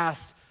servers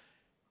asked,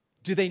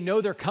 "Do they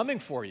know they're coming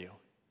for you?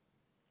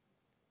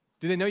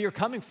 Do they know you're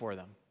coming for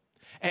them?"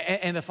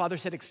 And the father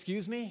said,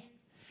 "Excuse me?"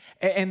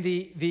 And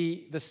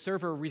the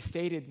server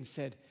restated and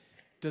said,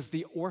 "Does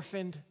the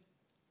orphaned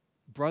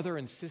brother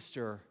and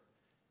sister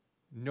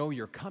know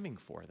you're coming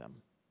for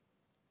them?"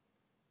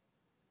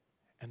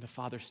 And the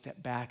father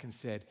stepped back and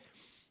said,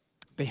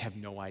 "They have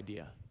no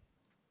idea.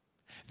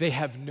 They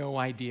have no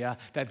idea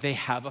that they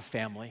have a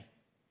family,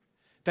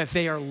 that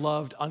they are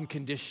loved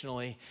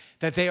unconditionally,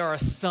 that they are a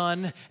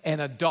son and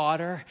a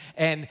daughter,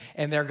 and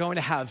they're going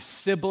to have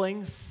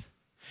siblings,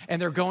 and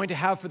they're going to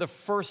have for the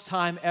first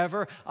time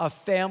ever a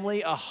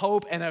family, a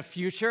hope, and a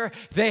future.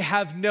 They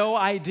have no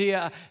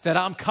idea that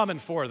I'm coming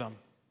for them.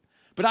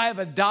 But I have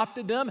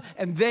adopted them,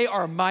 and they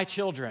are my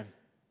children."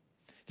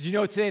 Did you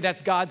know today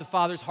that's God the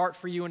Father's heart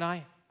for you and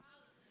I?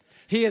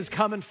 He is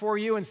coming for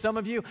you, and some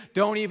of you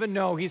don't even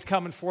know he's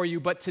coming for you,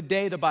 but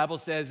today the Bible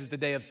says is the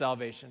day of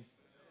salvation.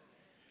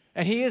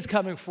 And he is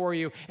coming for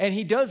you, and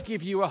he does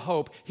give you a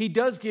hope. He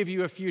does give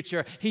you a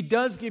future. He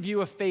does give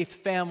you a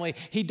faith family.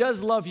 He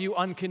does love you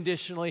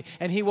unconditionally,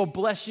 and he will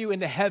bless you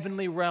into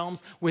heavenly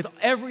realms with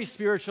every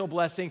spiritual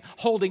blessing,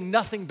 holding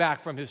nothing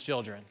back from his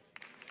children.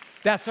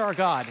 That's our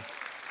God.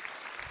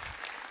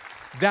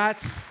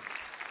 That's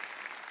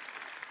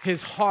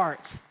his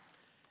heart.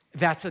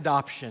 That's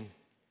adoption.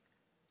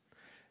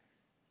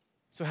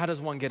 So how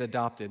does one get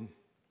adopted?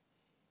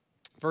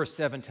 Verse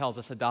 7 tells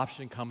us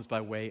adoption comes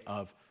by way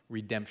of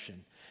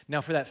redemption.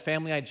 Now, for that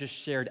family I just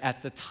shared,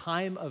 at the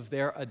time of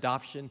their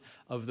adoption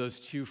of those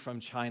two from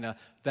China,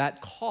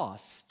 that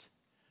cost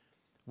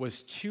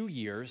was 2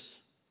 years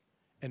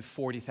and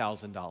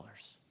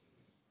 $40,000.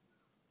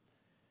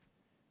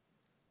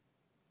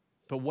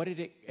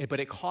 But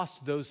it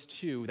cost those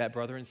two, that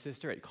brother and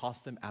sister, it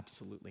cost them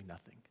absolutely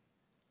nothing.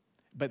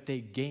 But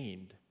they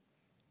gained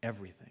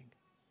everything.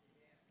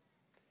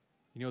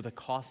 You know, the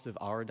cost of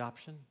our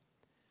adoption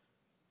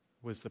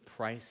was the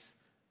price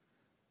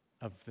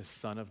of the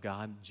Son of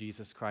God,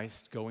 Jesus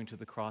Christ, going to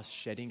the cross,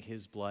 shedding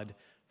his blood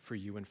for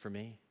you and for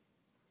me.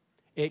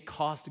 It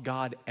cost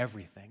God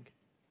everything.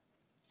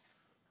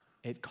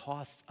 It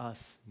cost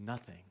us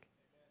nothing.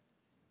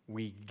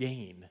 We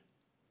gain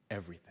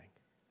everything.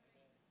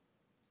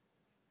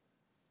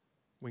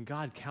 When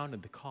God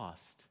counted the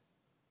cost,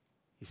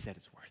 he said,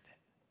 "It's worth it."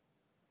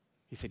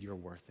 He said, "You're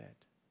worth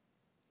it.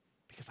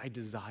 Because I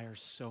desire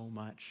so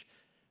much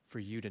for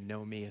you to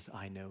know me as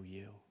I know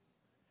you.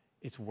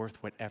 It's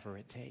worth whatever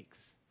it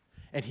takes."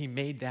 And he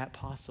made that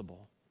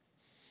possible.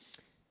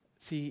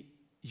 See,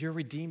 you're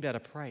redeemed at a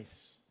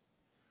price.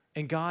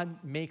 And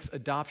God makes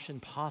adoption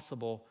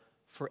possible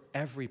for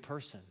every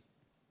person.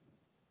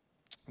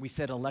 We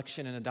said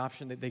election and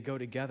adoption, that they go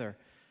together.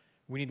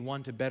 We need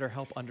one to better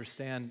help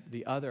understand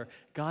the other.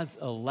 God's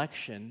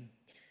election,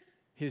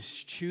 his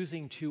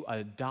choosing to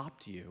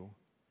adopt you,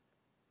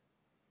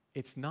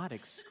 it's not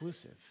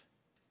exclusive.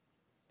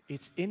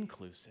 It's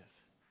inclusive.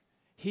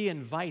 He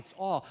invites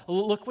all.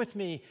 Look with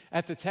me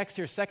at the text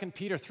here, 2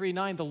 Peter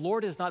 3:9. "The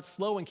Lord is not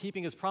slow in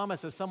keeping his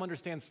promise, as some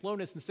understand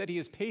slowness. Instead, he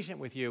is patient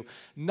with you,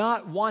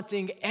 not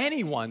wanting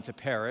anyone to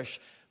perish,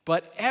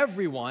 but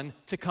everyone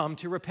to come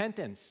to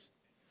repentance."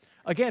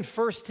 Again,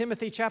 1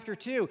 Timothy chapter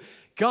 2,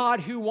 God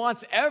who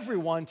wants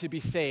everyone to be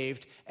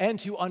saved and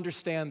to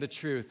understand the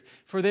truth.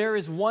 "For there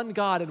is one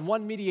God and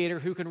one mediator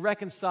who can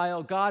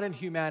reconcile God and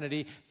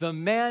humanity, the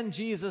man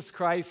Jesus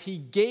Christ. He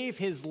gave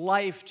his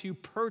life to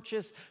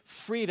purchase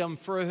freedom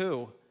for"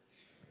 who?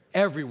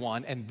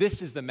 Everyone. And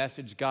this is the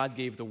message God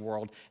gave the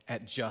world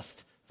at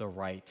just the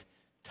right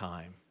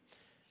time.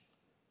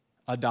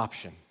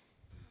 Adoption.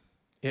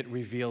 It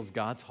reveals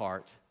God's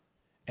heart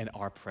and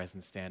our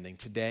present standing.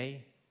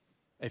 Today,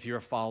 if you're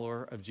a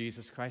follower of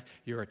Jesus Christ,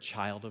 you're a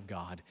child of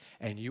God,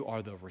 and you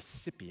are the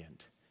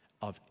recipient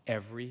of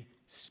every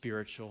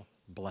spiritual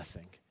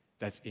blessing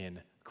that's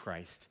in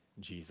Christ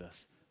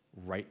Jesus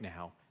right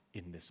now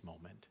in this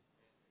moment.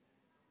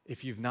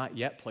 If you've not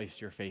yet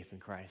placed your faith in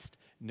Christ,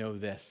 know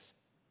this: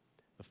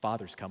 the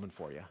Father's coming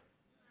for you,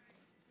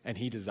 and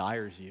he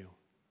desires you,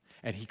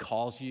 and he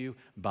calls you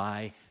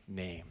by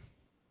name.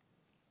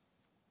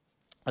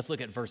 Let's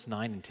look at verse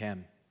 9 and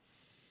 10.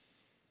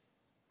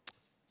 It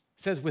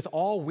says, with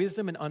all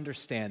wisdom and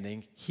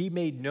understanding, he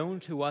made known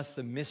to us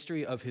the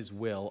mystery of his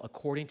will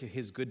according to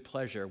his good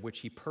pleasure, which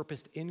he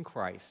purposed in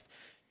Christ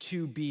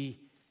to be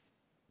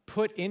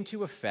put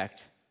into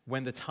effect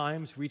when the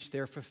times reach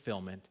their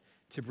fulfillment,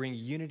 to bring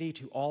unity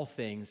to all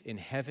things in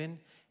heaven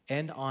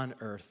and on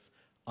earth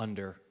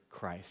under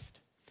Christ.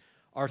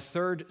 Our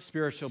third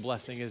spiritual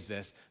blessing is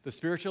this: the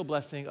spiritual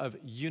blessing of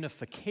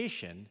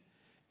unification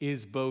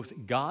is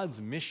both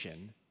God's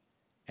mission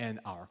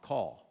and our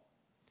call.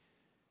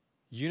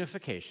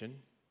 Unification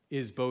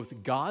is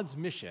both God's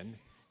mission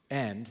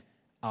and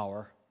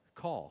our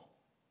call.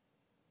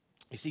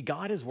 You see,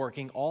 God is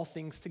working all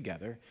things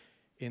together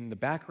in the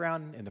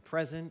background, in the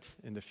present,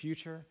 in the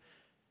future,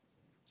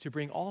 to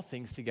bring all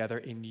things together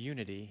in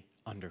unity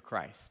under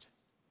Christ.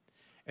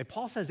 And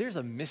Paul says there's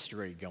a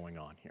mystery going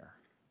on here.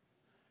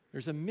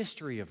 There's a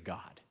mystery of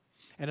God.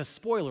 And a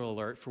spoiler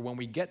alert for when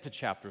we get to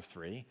chapter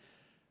 3,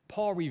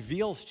 Paul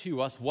reveals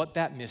to us what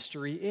that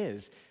mystery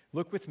is.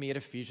 Look with me at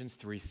Ephesians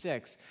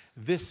 3:6.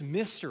 This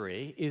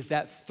mystery is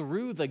that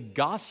through the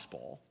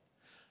gospel,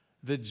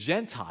 the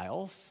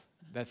Gentiles,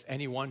 that's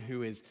anyone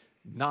who is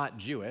not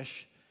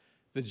Jewish,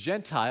 the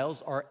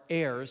Gentiles are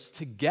heirs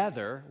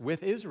together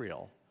with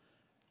Israel,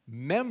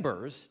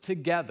 members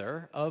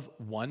together of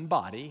one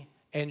body,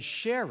 and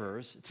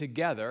sharers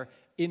together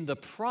in the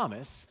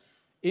promise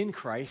in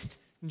Christ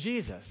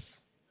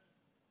Jesus.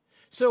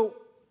 So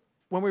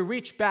when we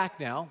reach back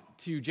now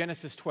to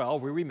Genesis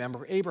 12, we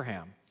remember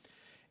Abraham.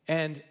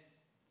 And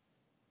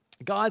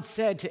God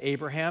said to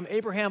Abraham,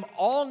 Abraham,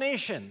 all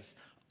nations,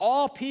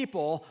 all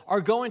people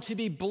are going to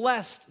be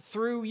blessed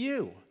through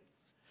you.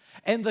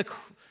 And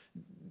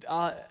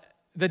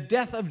the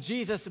death of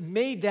Jesus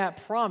made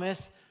that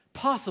promise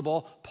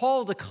possible.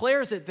 Paul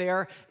declares it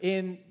there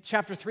in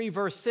chapter 3,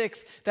 verse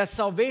 6, that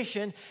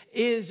salvation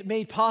is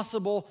made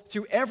possible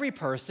through every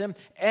person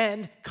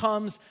and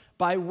comes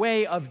by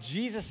way of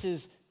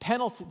Jesus'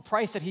 penalty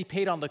price that he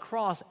paid on the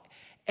cross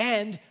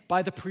and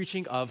by the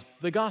preaching of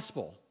the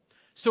gospel.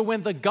 So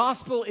when the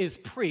gospel is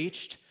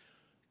preached,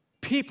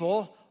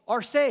 people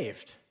are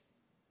saved.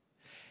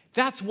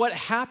 That's what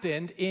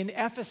happened in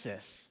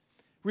Ephesus.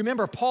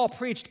 Remember, Paul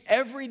preached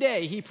every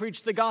day. He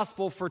preached the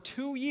gospel for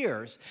 2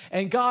 years,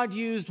 and God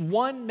used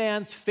one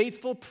man's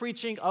faithful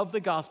preaching of the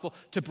gospel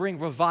to bring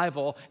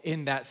revival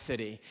in that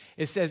city.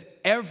 It says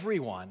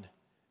everyone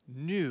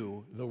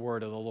knew the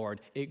word of the Lord.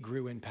 It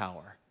grew in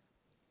power.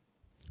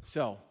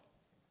 So,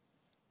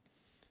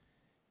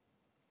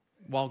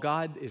 while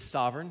God is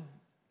sovereign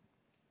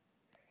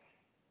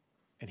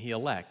and he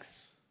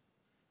elects,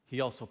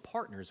 he also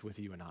partners with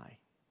you and I,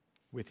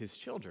 with his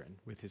children,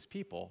 with his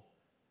people,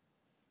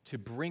 to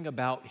bring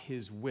about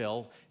his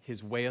will,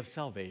 his way of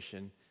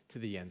salvation to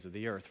the ends of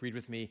the earth. Read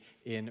with me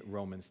in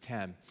Romans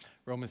 10.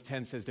 Romans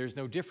 10 says, there's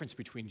no difference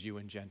between Jew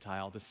and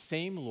Gentile. The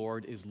same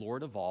Lord is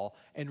Lord of all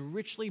and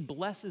richly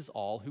blesses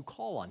all who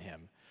call on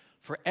him.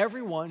 For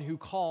everyone who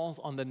calls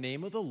on the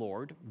name of the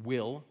Lord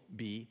will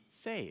be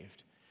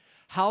saved.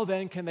 How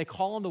then can they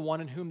call on the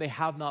one in whom they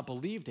have not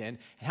believed in? And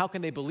how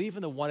can they believe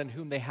in the one in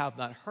whom they have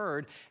not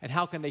heard? And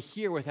how can they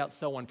hear without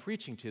someone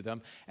preaching to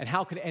them? And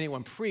how can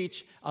anyone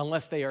preach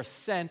unless they are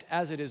sent?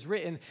 As it is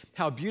written,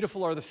 how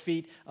beautiful are the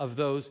feet of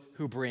those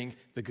who bring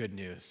the good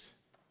news.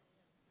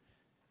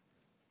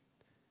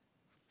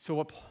 So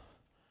what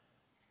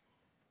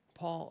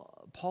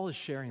Paul is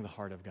sharing the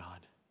heart of God.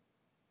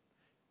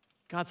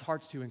 God's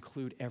heart's to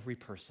include every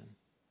person.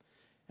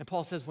 And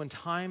Paul says when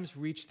times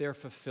reach their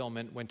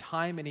fulfillment, when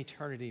time and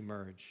eternity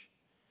merge,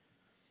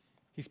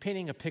 he's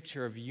painting a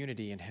picture of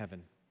unity in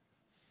heaven.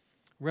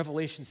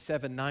 Revelation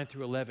 7, 9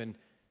 through 11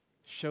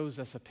 shows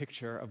us a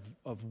picture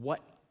of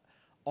what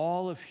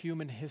all of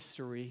human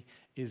history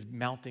is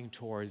mounting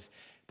towards.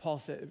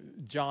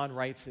 John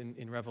writes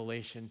in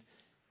Revelation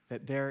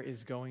that there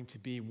is going to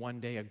be one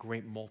day a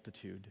great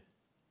multitude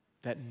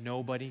that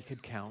nobody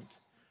could count,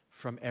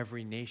 from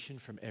every nation,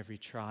 from every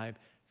tribe,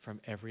 from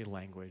every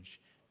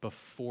language,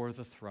 before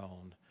the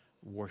throne,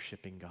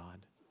 worshiping God,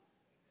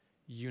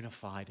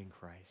 unified in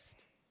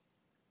Christ.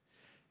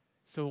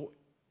 So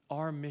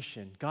our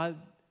mission,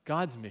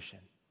 God's mission,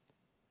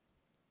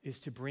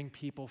 is to bring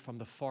people from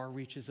the far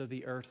reaches of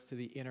the earth to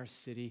the inner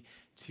city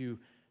to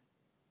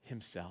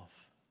himself.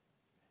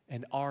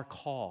 And our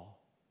call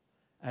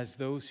as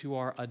those who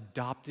are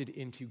adopted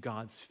into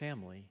God's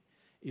family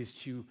is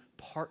to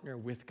partner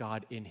with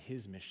God in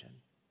his mission,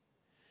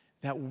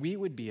 that we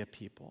would be a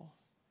people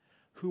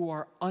who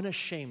are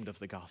unashamed of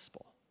the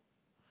gospel,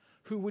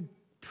 who would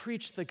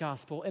preach the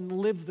gospel and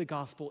live the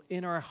gospel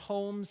in our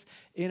homes,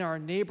 in our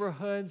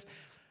neighborhoods,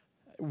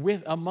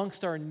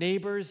 amongst our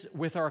neighbors,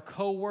 with our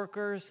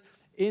coworkers,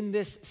 in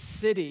this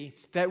city,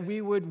 that we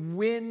would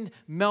win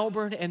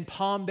Melbourne and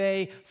Palm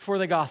Bay for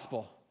the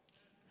gospel.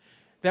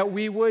 That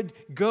we would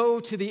go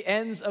to the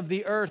ends of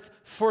the earth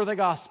for the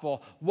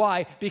gospel.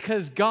 Why?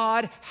 Because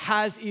God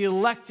has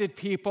elected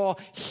people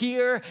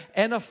here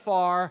and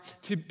afar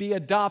to be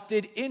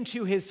adopted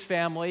into his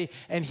family,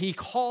 and he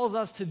calls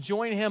us to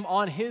join him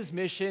on his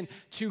mission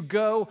to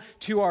go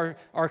to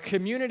our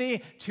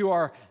community, to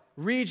our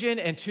region,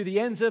 and to the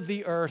ends of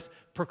the earth,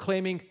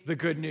 proclaiming the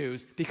good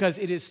news. Because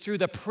it is through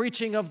the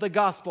preaching of the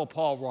gospel,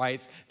 Paul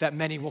writes, that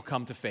many will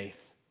come to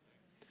faith.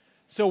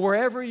 So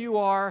wherever you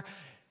are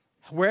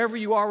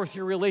with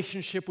your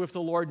relationship with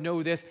the Lord,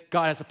 know this: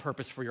 God has a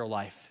purpose for your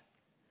life.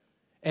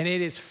 And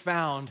it is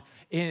found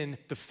in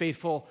the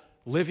faithful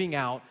living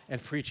out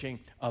and preaching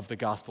of the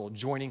gospel,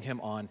 joining him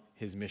on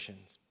his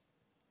missions.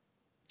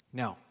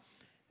 Now,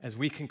 as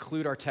we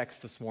conclude our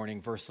text this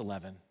morning, verse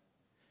 11,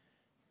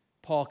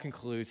 Paul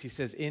concludes, he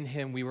says, "In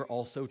him we were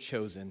also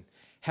chosen,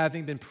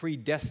 having been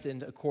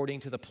predestined according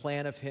to the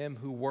plan of him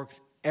who works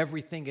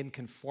everything in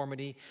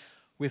conformity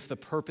with the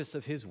purpose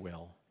of his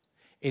will,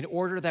 in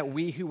order that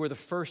we who were the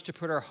first to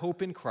put our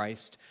hope in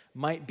Christ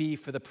might be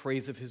for the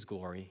praise of his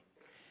glory.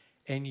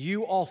 And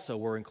you also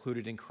were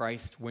included in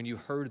Christ when you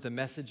heard the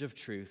message of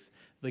truth,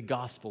 the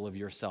gospel of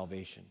your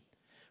salvation.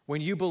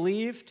 When you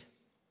believed,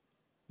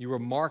 you were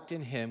marked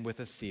in him with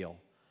a seal,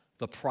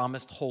 the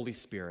promised Holy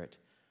Spirit,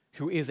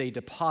 who is a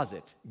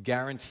deposit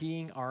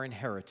guaranteeing our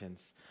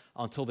inheritance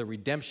until the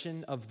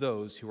redemption of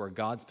those who are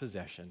God's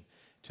possession,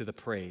 to the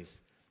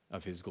praise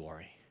of his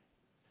glory."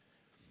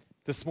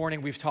 This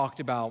morning we've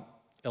talked about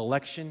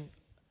election,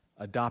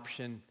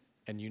 adoption,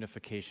 and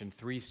unification,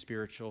 3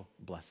 spiritual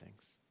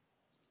blessings.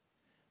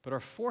 But our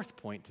fourth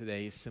point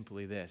today is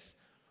simply this: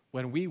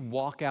 when we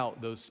walk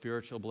out those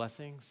spiritual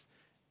blessings,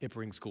 it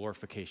brings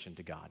glorification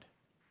to God.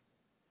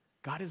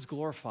 God is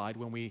glorified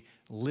when we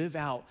live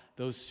out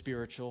those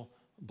spiritual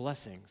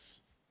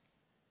blessings.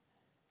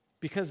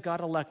 Because God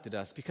elected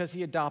us, because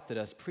he adopted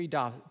us,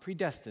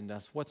 predestined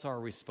us, what's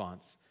our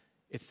response?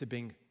 It's to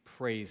bring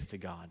praise to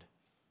God.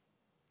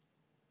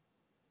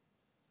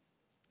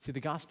 See, the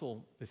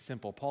gospel is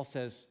simple. Paul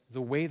says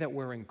the way that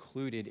we're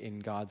included in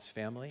God's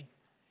family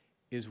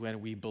is when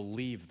we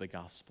believe the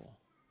gospel.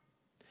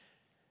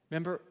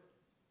 Remember,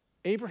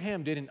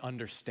 Abraham didn't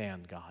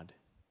understand God.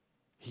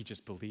 He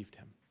just believed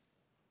him,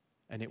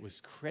 and it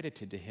was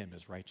credited to him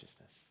as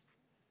righteousness.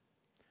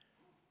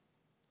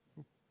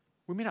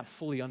 We may not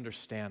fully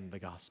understand the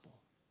gospel,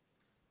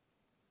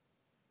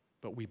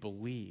 but we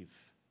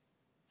believe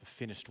the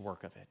finished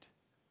work of it.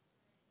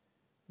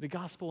 The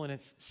gospel in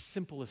its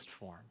simplest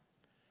form.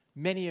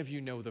 Many of you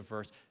know the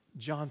verse,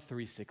 John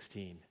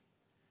 3:16.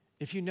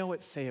 If you know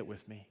it, say it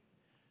with me.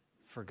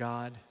 "For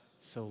God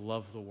so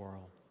loved the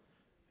world,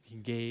 he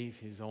gave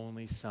his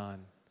only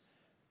Son,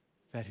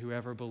 that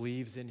whoever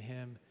believes in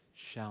him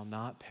shall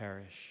not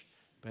perish,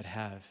 but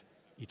have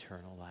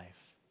eternal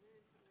life."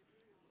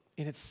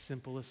 In its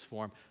simplest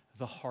form,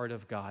 the heart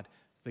of God,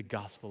 the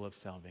gospel of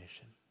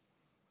salvation.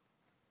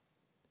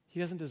 He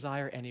doesn't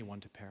desire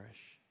anyone to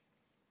perish.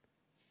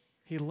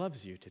 He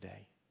loves you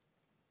today.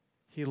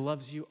 He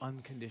loves you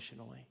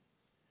unconditionally.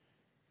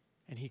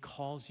 And he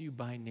calls you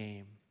by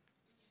name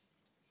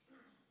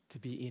to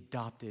be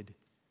adopted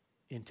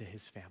into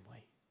his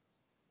family.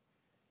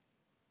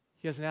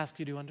 He doesn't ask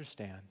you to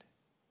understand.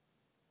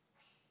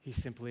 He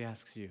simply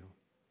asks you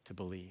to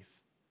believe.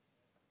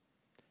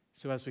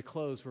 So as we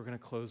close, we're going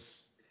to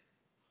close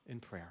in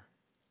prayer.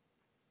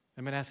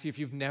 I'm going to ask you, if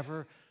you've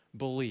never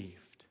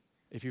believed,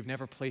 if you've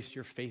never placed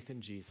your faith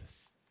in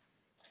Jesus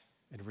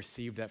and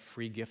received that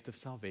free gift of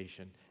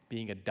salvation,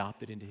 being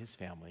adopted into his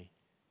family,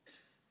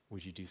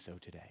 would you do so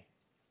today?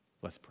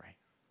 Let's pray.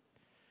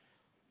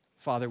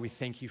 Father, we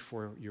thank you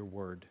for your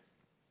word.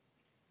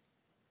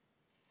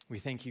 We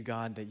thank you,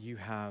 God, that you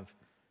have,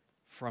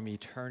 from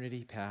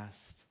eternity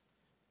past,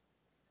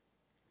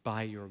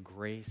 by your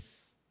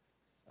grace,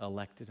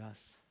 elected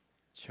us,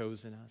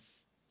 chosen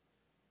us,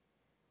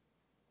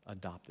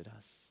 adopted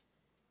us.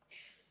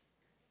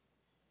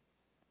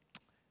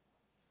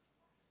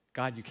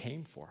 God, you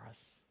came for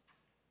us.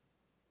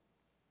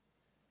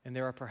 And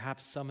there are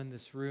perhaps some in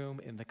this room,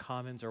 in the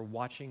Commons, or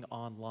watching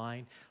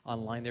online.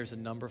 Online, there's a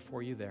number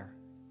for you there.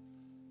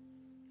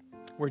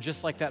 Where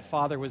just like that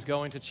father was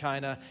going to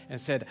China and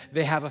said,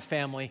 they have a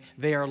family,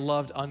 they are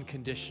loved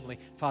unconditionally.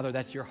 Father,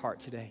 that's your heart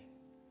today.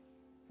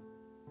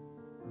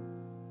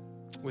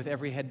 With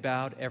every head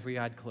bowed, every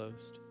eye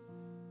closed.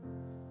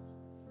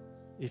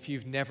 If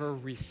you've never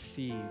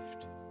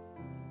received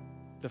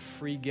the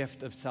free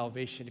gift of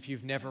salvation, if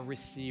you've never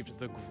received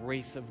the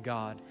grace of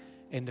God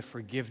and the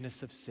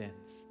forgiveness of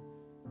sins,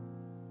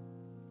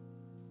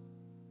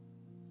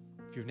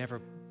 if you've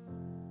never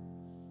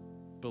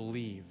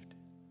believed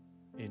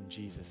in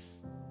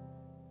Jesus,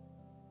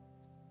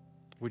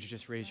 would you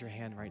just raise your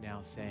hand right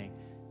now saying,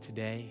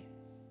 today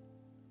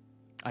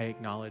I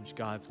acknowledge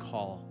God's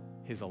call,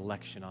 his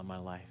election on my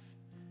life.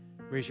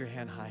 Raise your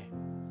hand high,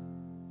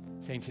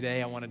 saying,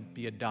 today I want to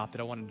be adopted.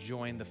 I want to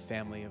join the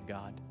family of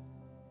God.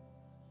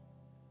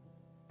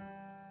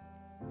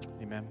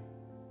 Amen.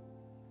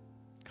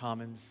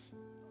 Commons,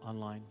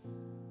 online.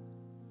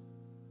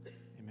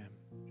 Amen.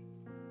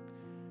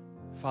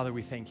 Father,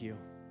 we thank you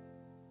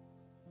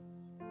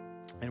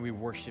and we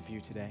worship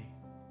you today.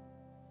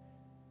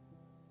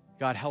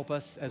 God, help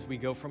us as we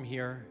go from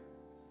here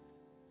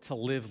to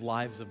live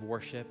lives of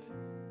worship,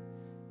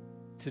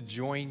 to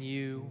join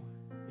you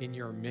in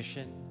your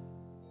mission,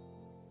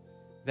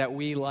 that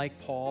we, like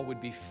Paul,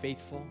 would be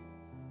faithful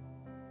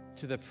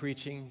to the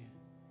preaching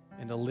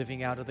and the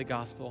living out of the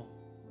gospel.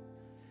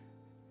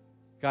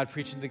 God,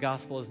 preaching the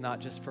gospel is not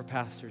just for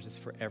pastors, it's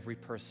for every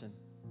person,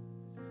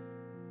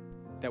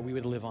 that we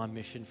would live on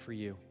mission for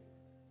you.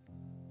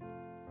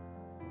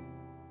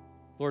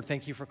 Lord,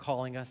 thank you for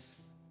calling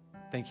us.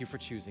 Thank you for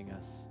choosing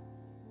us.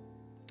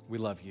 We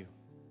love you.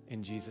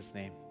 In Jesus'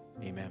 name,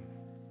 amen.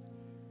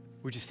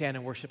 Would you stand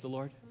and worship the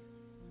Lord?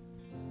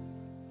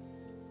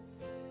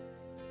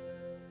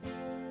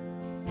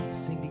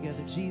 Sing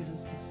together,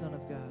 Jesus, the Son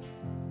of God.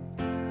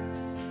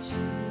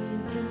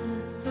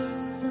 Jesus, the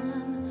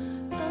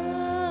Son of God,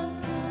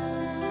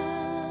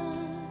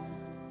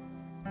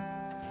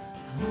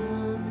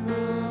 hung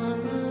on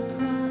the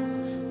cross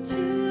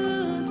to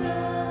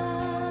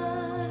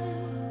die,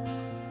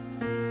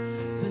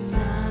 but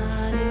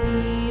not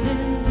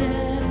even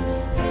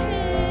death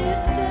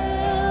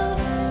itself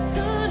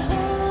could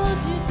hold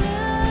you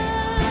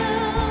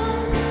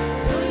down,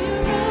 for you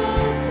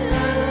rose to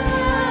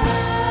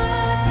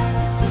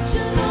life. Such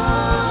an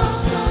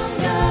awesome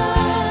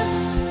God,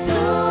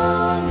 so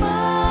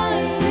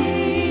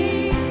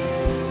mighty,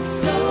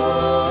 so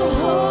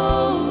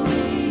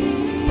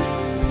holy,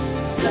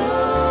 so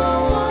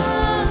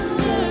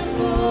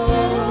wonderful.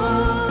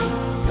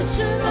 Such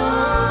an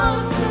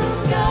awesome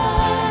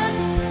God,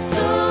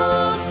 so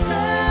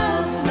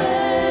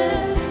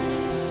selfless,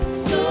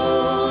 so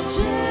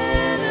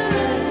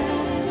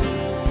generous,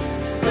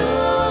 so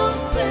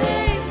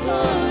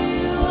faithful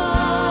you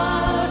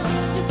are.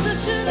 You're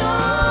such an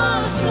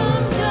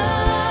awesome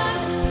God,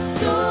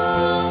 so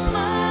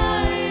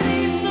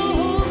mighty,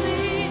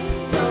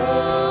 so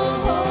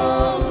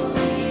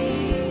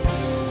holy,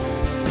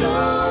 so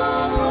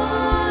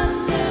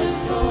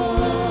wonderful.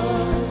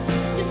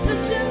 You're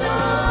such an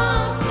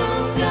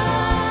awesome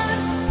God,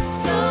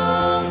 so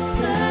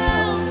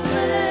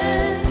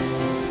selfless,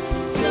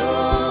 so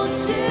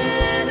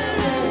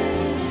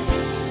generous,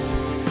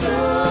 so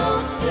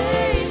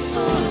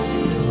faithful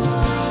you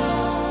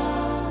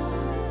are.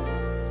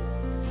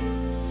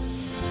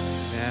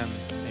 Amen.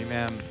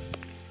 Amen.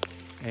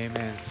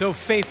 Amen. So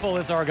faithful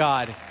is our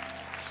God.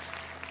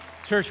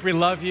 Church, we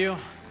love you.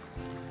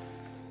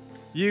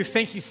 You,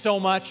 thank you so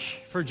much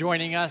for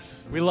joining us.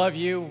 We love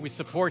you. We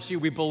support you.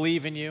 We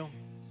believe in you.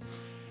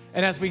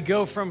 And as we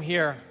go from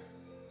here,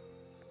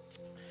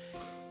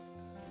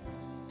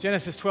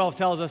 Genesis 12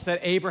 tells us that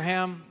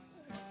Abraham,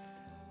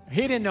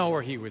 he didn't know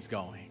where he was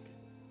going.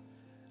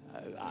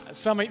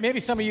 Maybe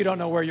some of you don't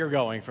know where you're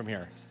going from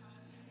here.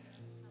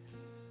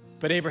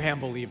 But Abraham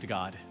believed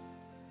God,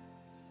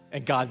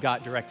 and God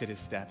directed his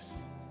steps.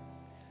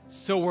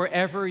 So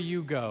wherever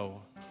you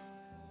go,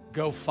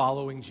 go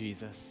following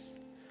Jesus,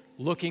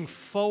 looking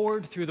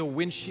forward through the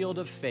windshield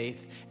of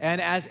faith.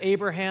 And as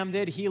Abraham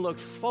did, he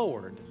looked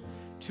forward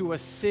to a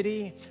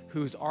city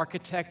whose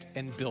architect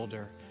and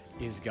builder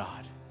is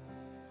God.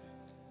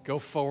 Go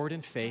forward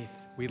in faith.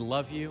 We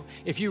love you.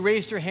 If you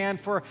raised your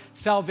hand for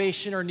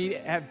salvation or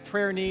have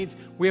prayer needs,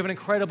 we have an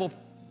incredible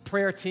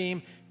prayer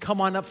team.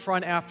 Come on up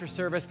front after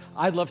service.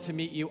 I'd love to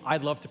meet you.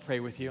 I'd love to pray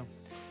with you.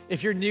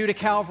 If you're new to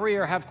Calvary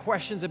or have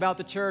questions about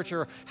the church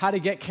or how to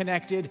get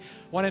connected, I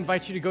want to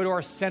invite you to go to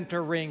our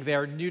center ring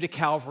there, new to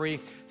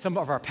Calvary. Some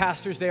of our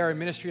pastors there and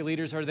ministry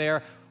leaders are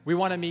there. We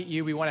want to meet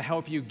you. We want to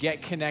help you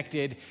get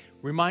connected.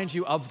 Remind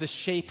you of the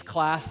SHAPE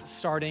class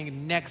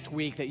starting next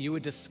week, that you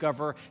would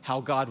discover how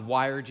God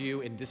wired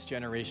you in this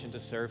generation to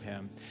serve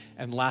him.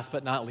 And last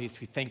but not least,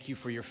 we thank you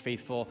for your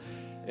faithful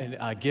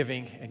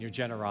giving and your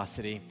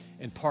generosity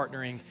in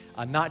partnering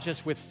not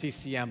just with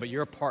CCM, but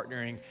you're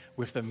partnering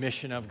with the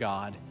mission of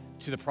God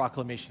to the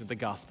proclamation of the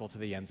gospel to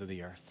the ends of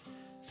the earth.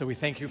 So we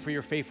thank you for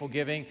your faithful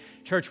giving.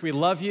 Church, we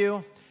love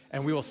you,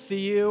 and we will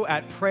see you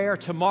at prayer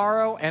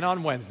tomorrow and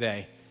on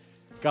Wednesday.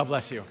 God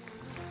bless you.